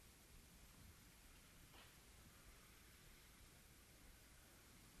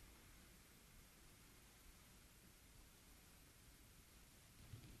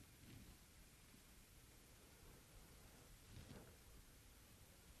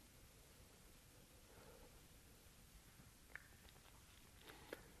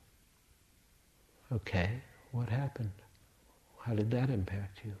 Okay, what happened? How did that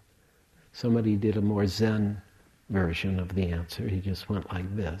impact you? Somebody did a more Zen version of the answer. He just went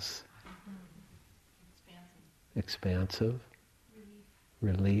like this. Expansive.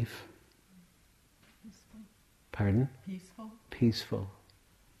 Relief. Peaceful. Pardon? Peaceful. Peaceful.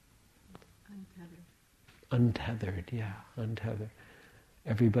 Untethered. Untethered, yeah, untethered.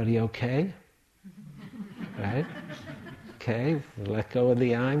 Everybody okay? Right? Okay, let go of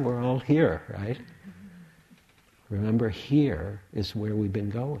the I, we're all here, right? Remember, here is where we've been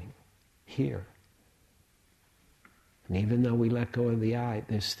going. Here. And even though we let go of the I,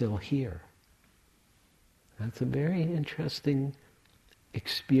 they're still here. That's a very interesting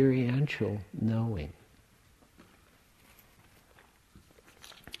experiential knowing.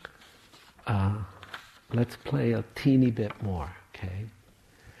 Let's play a teeny bit more, okay?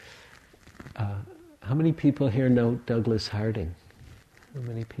 How many people here know Douglas Harding? How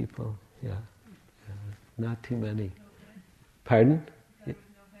many people? Yeah. Not too many. Pardon?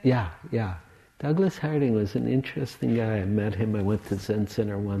 Yeah. Douglas Harding was an interesting guy. I met him. I went to Zen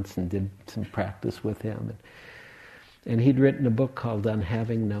Center once and did some practice with him. And he'd written a book called On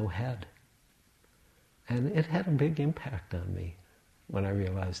Having No Head. And it had a big impact on me when I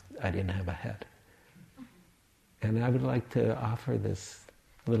realized I didn't have a head. And I would like to offer this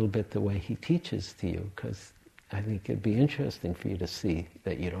a little bit the way he teaches to you, because I think it'd be interesting for you to see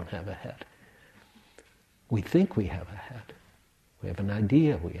that you don't have a head. We think we have a head. We have an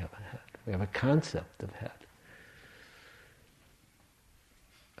idea we have a head. We have a concept of head.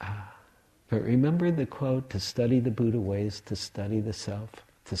 But remember the quote, to study the Buddha ways, to study the self.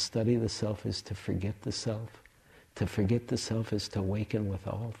 To study the self is to forget the self. To forget the self is to awaken with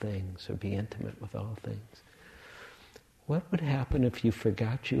all things, or be intimate with all things. What would happen if you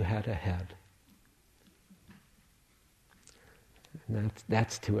forgot you had a head? And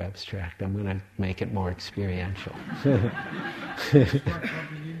that's too abstract. I'm going to make it more experiential.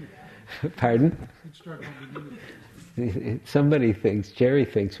 Pardon? Somebody thinks, Jerry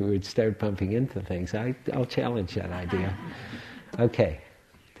thinks we would start bumping into things. I'll challenge that idea. Okay,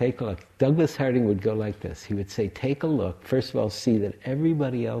 take a look. Douglas Harding would go like this. He would say, take a look. First of all, see that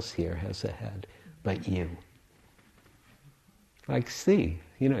everybody else here has a head, but you. Like see,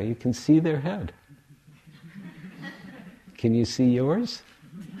 you can see their head. Can you see yours?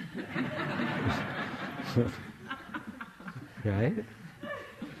 Right?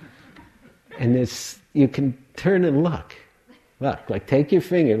 And this, you can turn and look. Look, like take your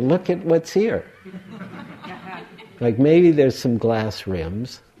finger, look at what's here. Like maybe there's some glass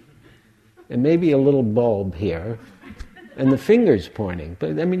rims, and maybe a little bulb here, and the finger's pointing.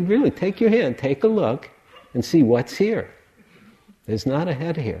 But I mean, really, take your hand, take a look, and see what's here. There's not a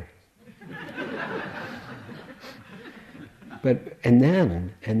head here. But and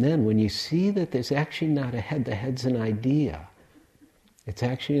then when you see that there's actually not a head, the head's an idea. It's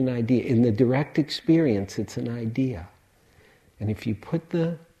actually an idea. In the direct experience, it's an idea. And if you put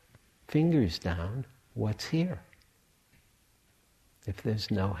the fingers down, what's here? If there's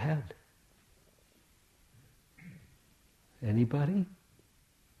no head. Anybody?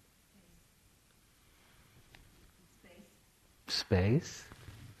 Space.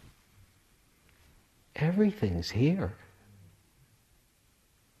 Everything's here.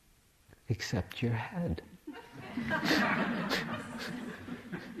 Except your head.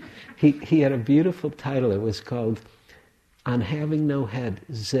 He had a beautiful title. It was called On Having No Head,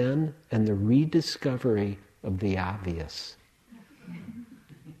 Zen and the Rediscovery of the Obvious.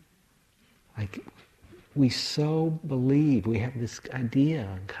 Like, we so believe, we have this idea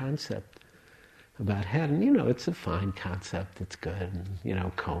and concept about head, and it's a fine concept, it's good,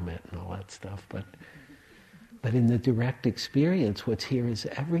 and comb it and all that stuff, but in the direct experience, what's here is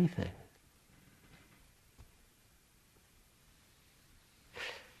everything.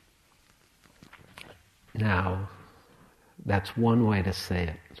 Now, that's one way to say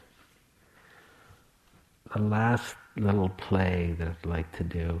it. The last little play that I'd like to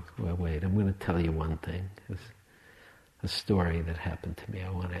do, well, wait, I'm going to tell you one thing. It's a story that happened to me. I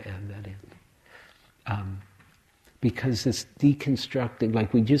want to add that in. Because it's deconstructing,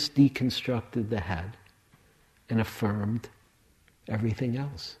 like we just deconstructed the head and affirmed everything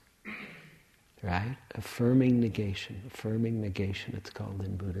else. Right? Affirming negation, it's called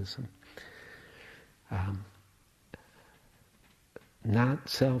in Buddhism. Not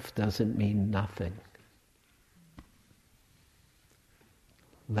self doesn't mean nothing.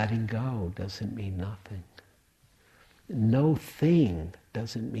 Letting go doesn't mean nothing. No thing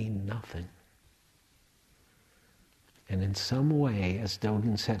doesn't mean nothing. And in some way, as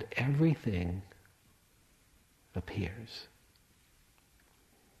Dogen said, everything appears.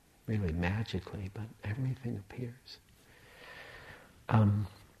 Really magically, but everything appears.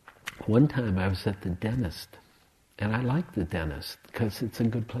 One time I was at the dentist, and I like the dentist because it's a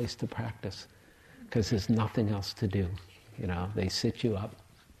good place to practice, because there's nothing else to do. You know, they sit you up.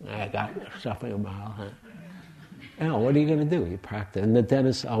 I got stuff in your mouth. Huh? Oh, what are you going to do? You practice. And the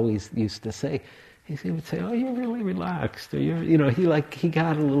dentist always used to say, he would say, "Oh, you're really relaxed." Or he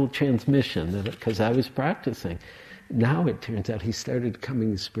got a little transmission because I was practicing. Now it turns out he started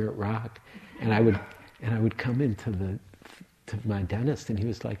coming to Spirit Rock, and I would come to my dentist, and he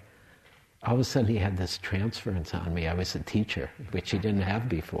was like, all of a sudden he had this transference on me. I was a teacher, which he didn't have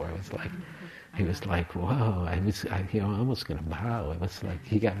before. He was like, whoa! I almost going to bow. It was like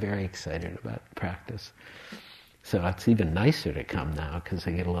he got very excited about practice. So it's even nicer to come now because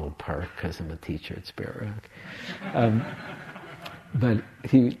I get a little perk because I'm a teacher at Spirit Rock. But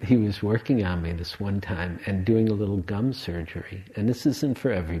he was working on me this one time and doing a little gum surgery. And this isn't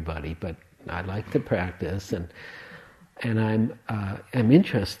for everybody, but I like to practice, and I'm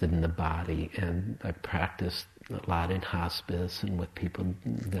interested in the body, and I practiced a lot in hospice and with people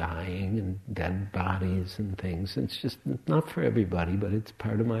dying and dead bodies and things. It's just not for everybody, but it's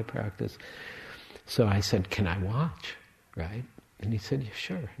part of my practice. So I said, "Can I watch?" Right? And he said, "Yeah,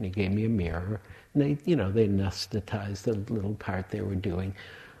 sure." And he gave me a mirror. And they anesthetized the little part they were doing.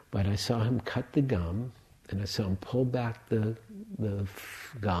 But I saw him cut the gum, and I saw him pull back the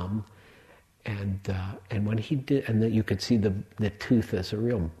gum, and when he did, and then you could see the tooth as a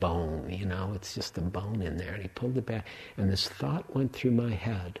real bone. It's just a bone in there. And he pulled it back, and this thought went through my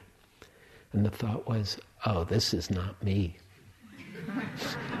head, and the thought was, "Oh, this is not me."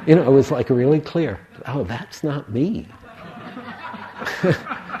 It was like really clear. Oh, that's not me.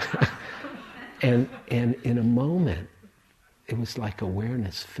 And in a moment, it was like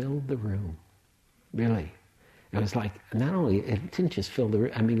awareness filled the room. Really. It was like, not only, it didn't just fill the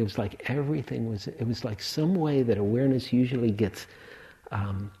room, it was like it was like some way that awareness usually gets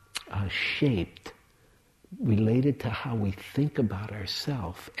shaped, related to how we think about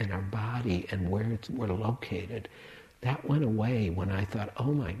ourselves and our body and where we're located. That went away when I thought,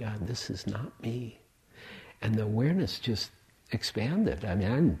 oh my God, this is not me. And the awareness just expanded. I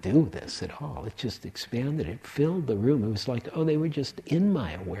didn't do this at all. It just expanded. It filled the room. It was like, oh, they were just in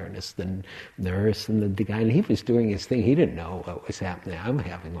my awareness, the nurse and the guy. And he was doing his thing. He didn't know what was happening. I'm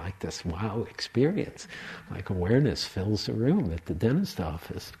having like this wow experience. Like awareness fills the room at the dentist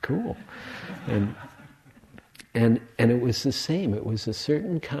office. Cool. And it was the same. It was a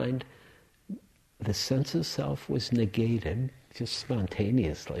certain kind. The sense of self was negated just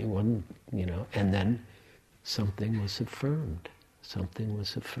spontaneously, and then something was affirmed. Something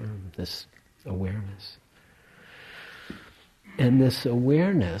was affirmed, this awareness. And this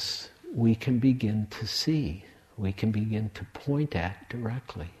awareness we can begin to see. We can begin to point at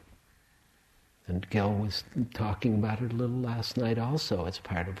directly. And Gil was talking about it a little last night also, as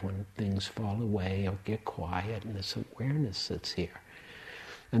part of when things fall away or get quiet, and this awareness that's here.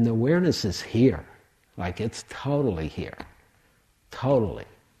 And the awareness is here. Like it's totally here. Totally.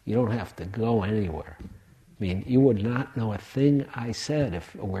 You don't have to go anywhere. You would not know a thing I said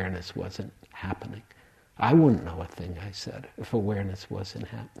if awareness wasn't happening. I wouldn't know a thing I said if awareness wasn't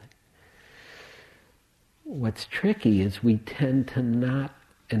happening. What's tricky is we tend to not,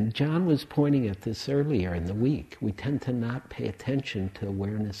 and John was pointing at this earlier in the week, we tend to not pay attention to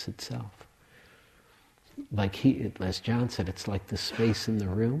awareness itself. As John said, it's like the space in the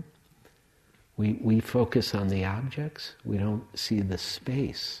room. We focus on the objects. We don't see the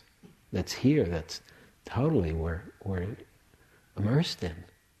space that's here, that's totally we're immersed in.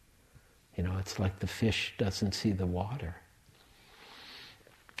 It's like the fish doesn't see the water.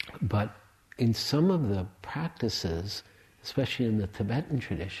 But in some of the practices, especially in the Tibetan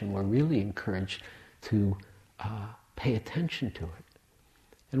tradition, we're really encouraged to pay attention to it.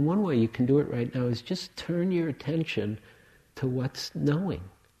 And one way you can do it right now is just turn your attention to what's knowing,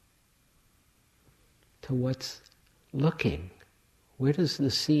 to what's looking. Where does the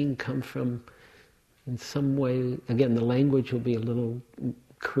seeing come from? In some way, again, the language will be a little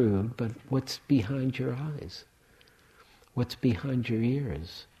crude, but what's behind your eyes? What's behind your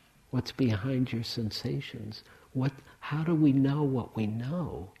ears? What's behind your sensations? How do we know what we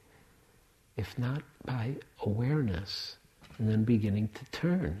know if not by awareness and then beginning to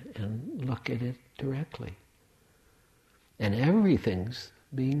turn and look at it directly? And everything's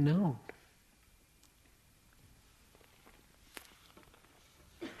being known.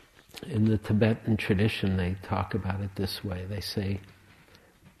 In the Tibetan tradition, they talk about it this way. They say,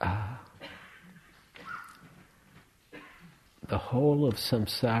 the whole of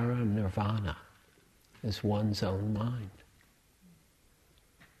samsara nirvana is one's own mind.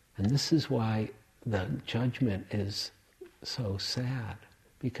 And this is why the judgment is so sad.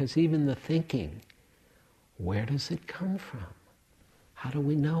 Because even the thinking, where does it come from? How do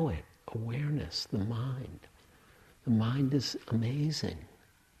we know it? Awareness, the mind. The mind is amazing.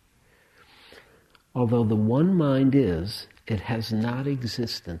 Although the one mind is, it has not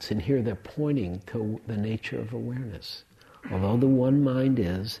existence. And here they're pointing to the nature of awareness. Although the one mind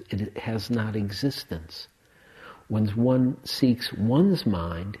is, it has not existence. When one seeks one's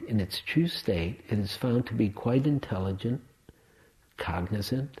mind in its true state, it is found to be quite intelligent,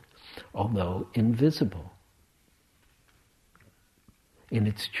 cognizant, although invisible. In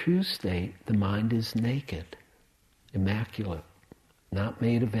its true state, the mind is naked, immaculate, not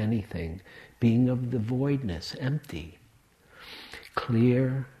made of anything, being of the voidness, empty,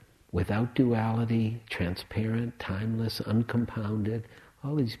 clear, without duality, transparent, timeless, uncompounded.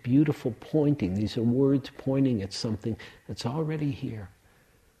 All these beautiful pointing, these are words pointing at something that's already here.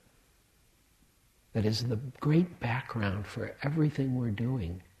 That is the great background for everything we're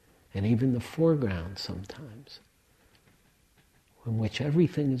doing, and even the foreground sometimes, in which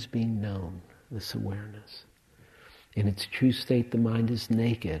everything is being known, this awareness. In its true state, the mind is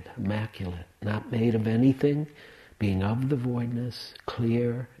naked, immaculate, not made of anything, being of the voidness,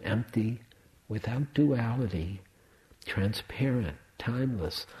 clear, empty, without duality, transparent,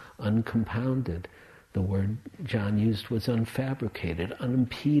 timeless, uncompounded. The word John used was unfabricated,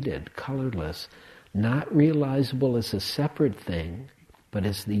 unimpeded, colorless, not realizable as a separate thing, but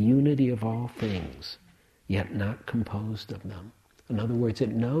as the unity of all things, yet not composed of them. In other words,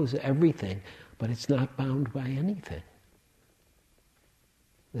 it knows everything, but it's not bound by anything.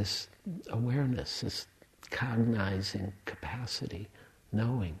 This awareness, this cognizing capacity,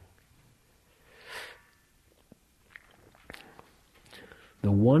 knowing.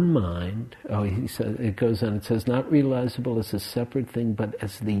 The one mind, he says, it goes on, it says, not realizable as a separate thing, but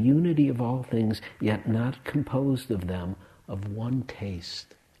as the unity of all things, yet not composed of them, of one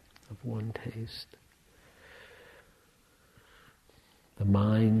taste. Of one taste. The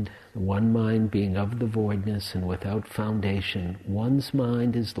mind, the one mind being of the voidness and without foundation, one's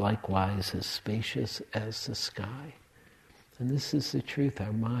mind is likewise as spacious as the sky. And this is the truth,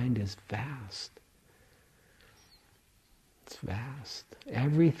 our mind is vast. It's vast.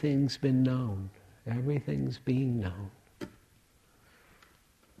 Everything's been known. Everything's being known.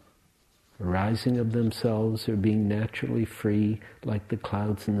 Arising of themselves or being naturally free like the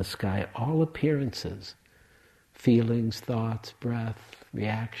clouds in the sky, all appearances, feelings, thoughts, breath,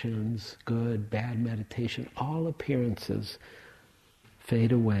 reactions, good, bad meditation, all appearances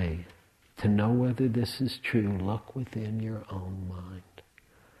fade away. To know whether this is true, look within your own mind.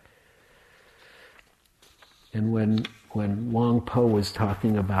 And when Wang Po was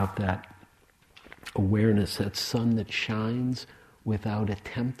talking about that awareness, that sun that shines without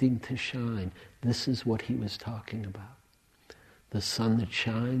attempting to shine, this is what he was talking about. The sun that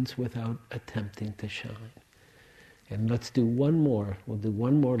shines without attempting to shine. And let's do one more. We'll do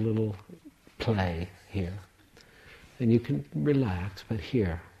one more little play here. And you can relax, but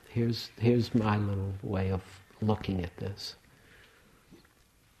here's my little way of looking at this.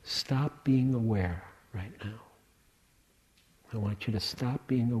 Stop being aware right now. I want you to stop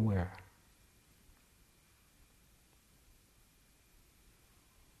being aware.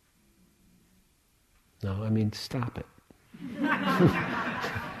 No, I mean stop it.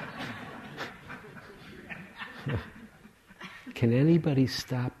 Can anybody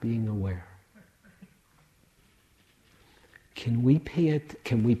stop being aware? Can we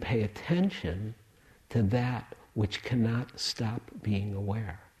pay attention to that which cannot stop being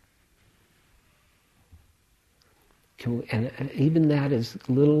aware? And even that is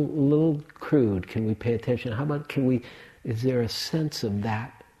a little crude. Can we pay attention? How about is there a sense of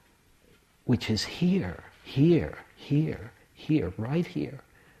that which is here, right here,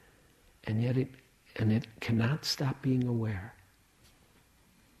 and yet it cannot stop being aware?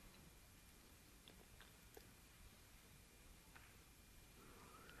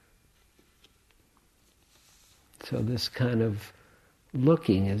 So this kind of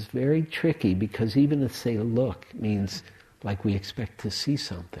looking is very tricky, because even to say look means like we expect to see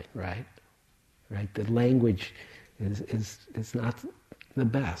something, right? Right? The language is not the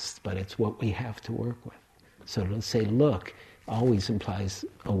best, but it's what we have to work with. So to say look always implies,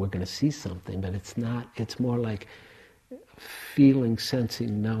 oh, we're going to see something, but it's not. It's more like feeling,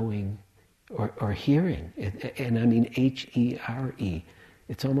 sensing, knowing, or hearing. And I mean H-E-R-E.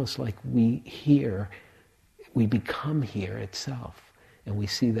 It's almost like we hear, we become here itself. And we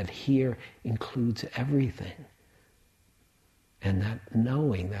see that here includes everything. And that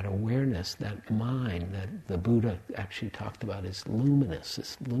knowing, that awareness, that mind that the Buddha actually talked about is luminous,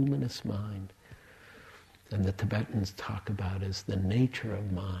 this luminous mind. And the Tibetans talk about as the nature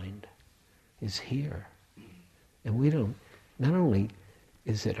of mind is here. And we don't, not only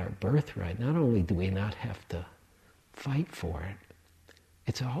is it our birthright, not only do we not have to fight for it,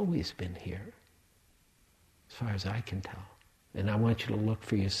 it's always been here, as far as I can tell. And I want you to look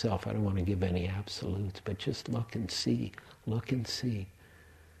for yourself. I don't want to give any absolutes, but just look and see. Look and see.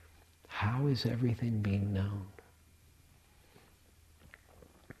 How is everything being known?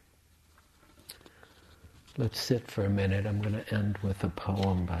 Let's sit for a minute. I'm going to end with a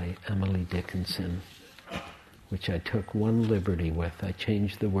poem by Emily Dickinson, which I took one liberty with. I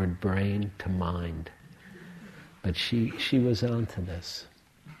changed the word brain to mind. But she was onto this.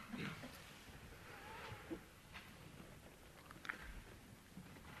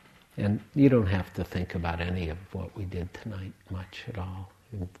 And you don't have to think about any of what we did tonight much at all.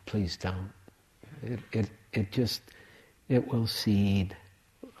 And please don't. It will seed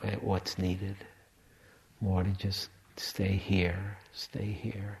what's needed. More to just stay here, stay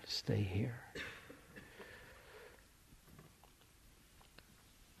here, stay here.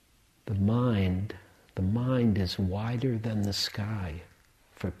 The mind is wider than the sky.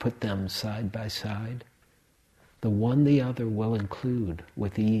 For put them side by side, the one the other will include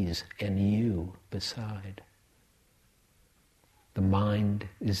with ease, and you beside. The mind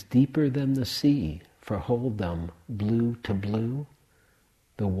is deeper than the sea, for hold them blue to blue,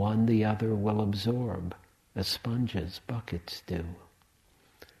 the one the other will absorb, as sponges buckets do.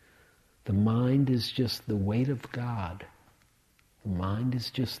 The mind is just the weight of God. The mind is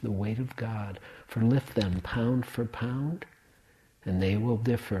just the weight of God, for lift them pound for pound, and they will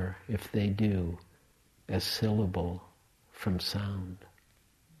differ if they do, as syllable from sound.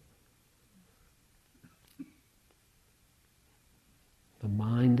 The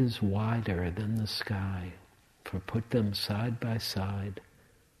mind is wider than the sky, for put them side by side,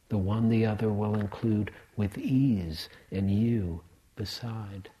 the one the other will include with ease, and you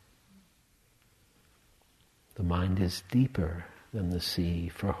beside. The mind is deeper than the sea,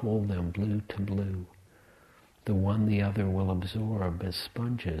 for hold them blue to blue, the one the other will absorb as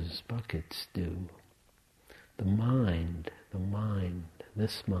sponges buckets do. The mind,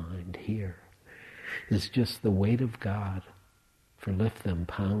 this mind here, is just the weight of God, for lift them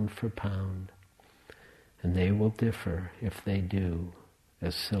pound for pound, and they will differ if they do,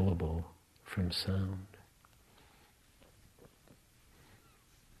 as syllable from sound.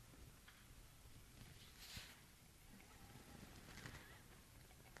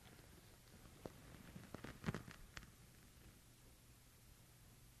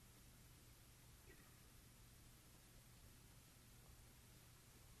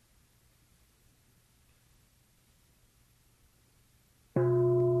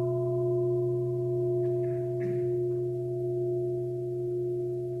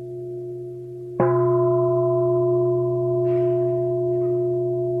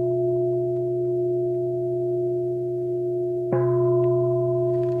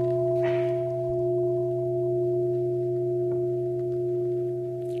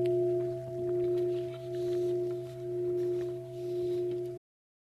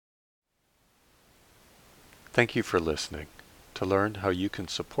 Thank you for listening. To learn how you can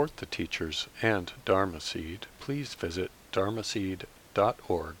support the teachers and Dharma Seed, please visit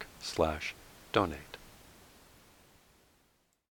dharmaseed.org/donate.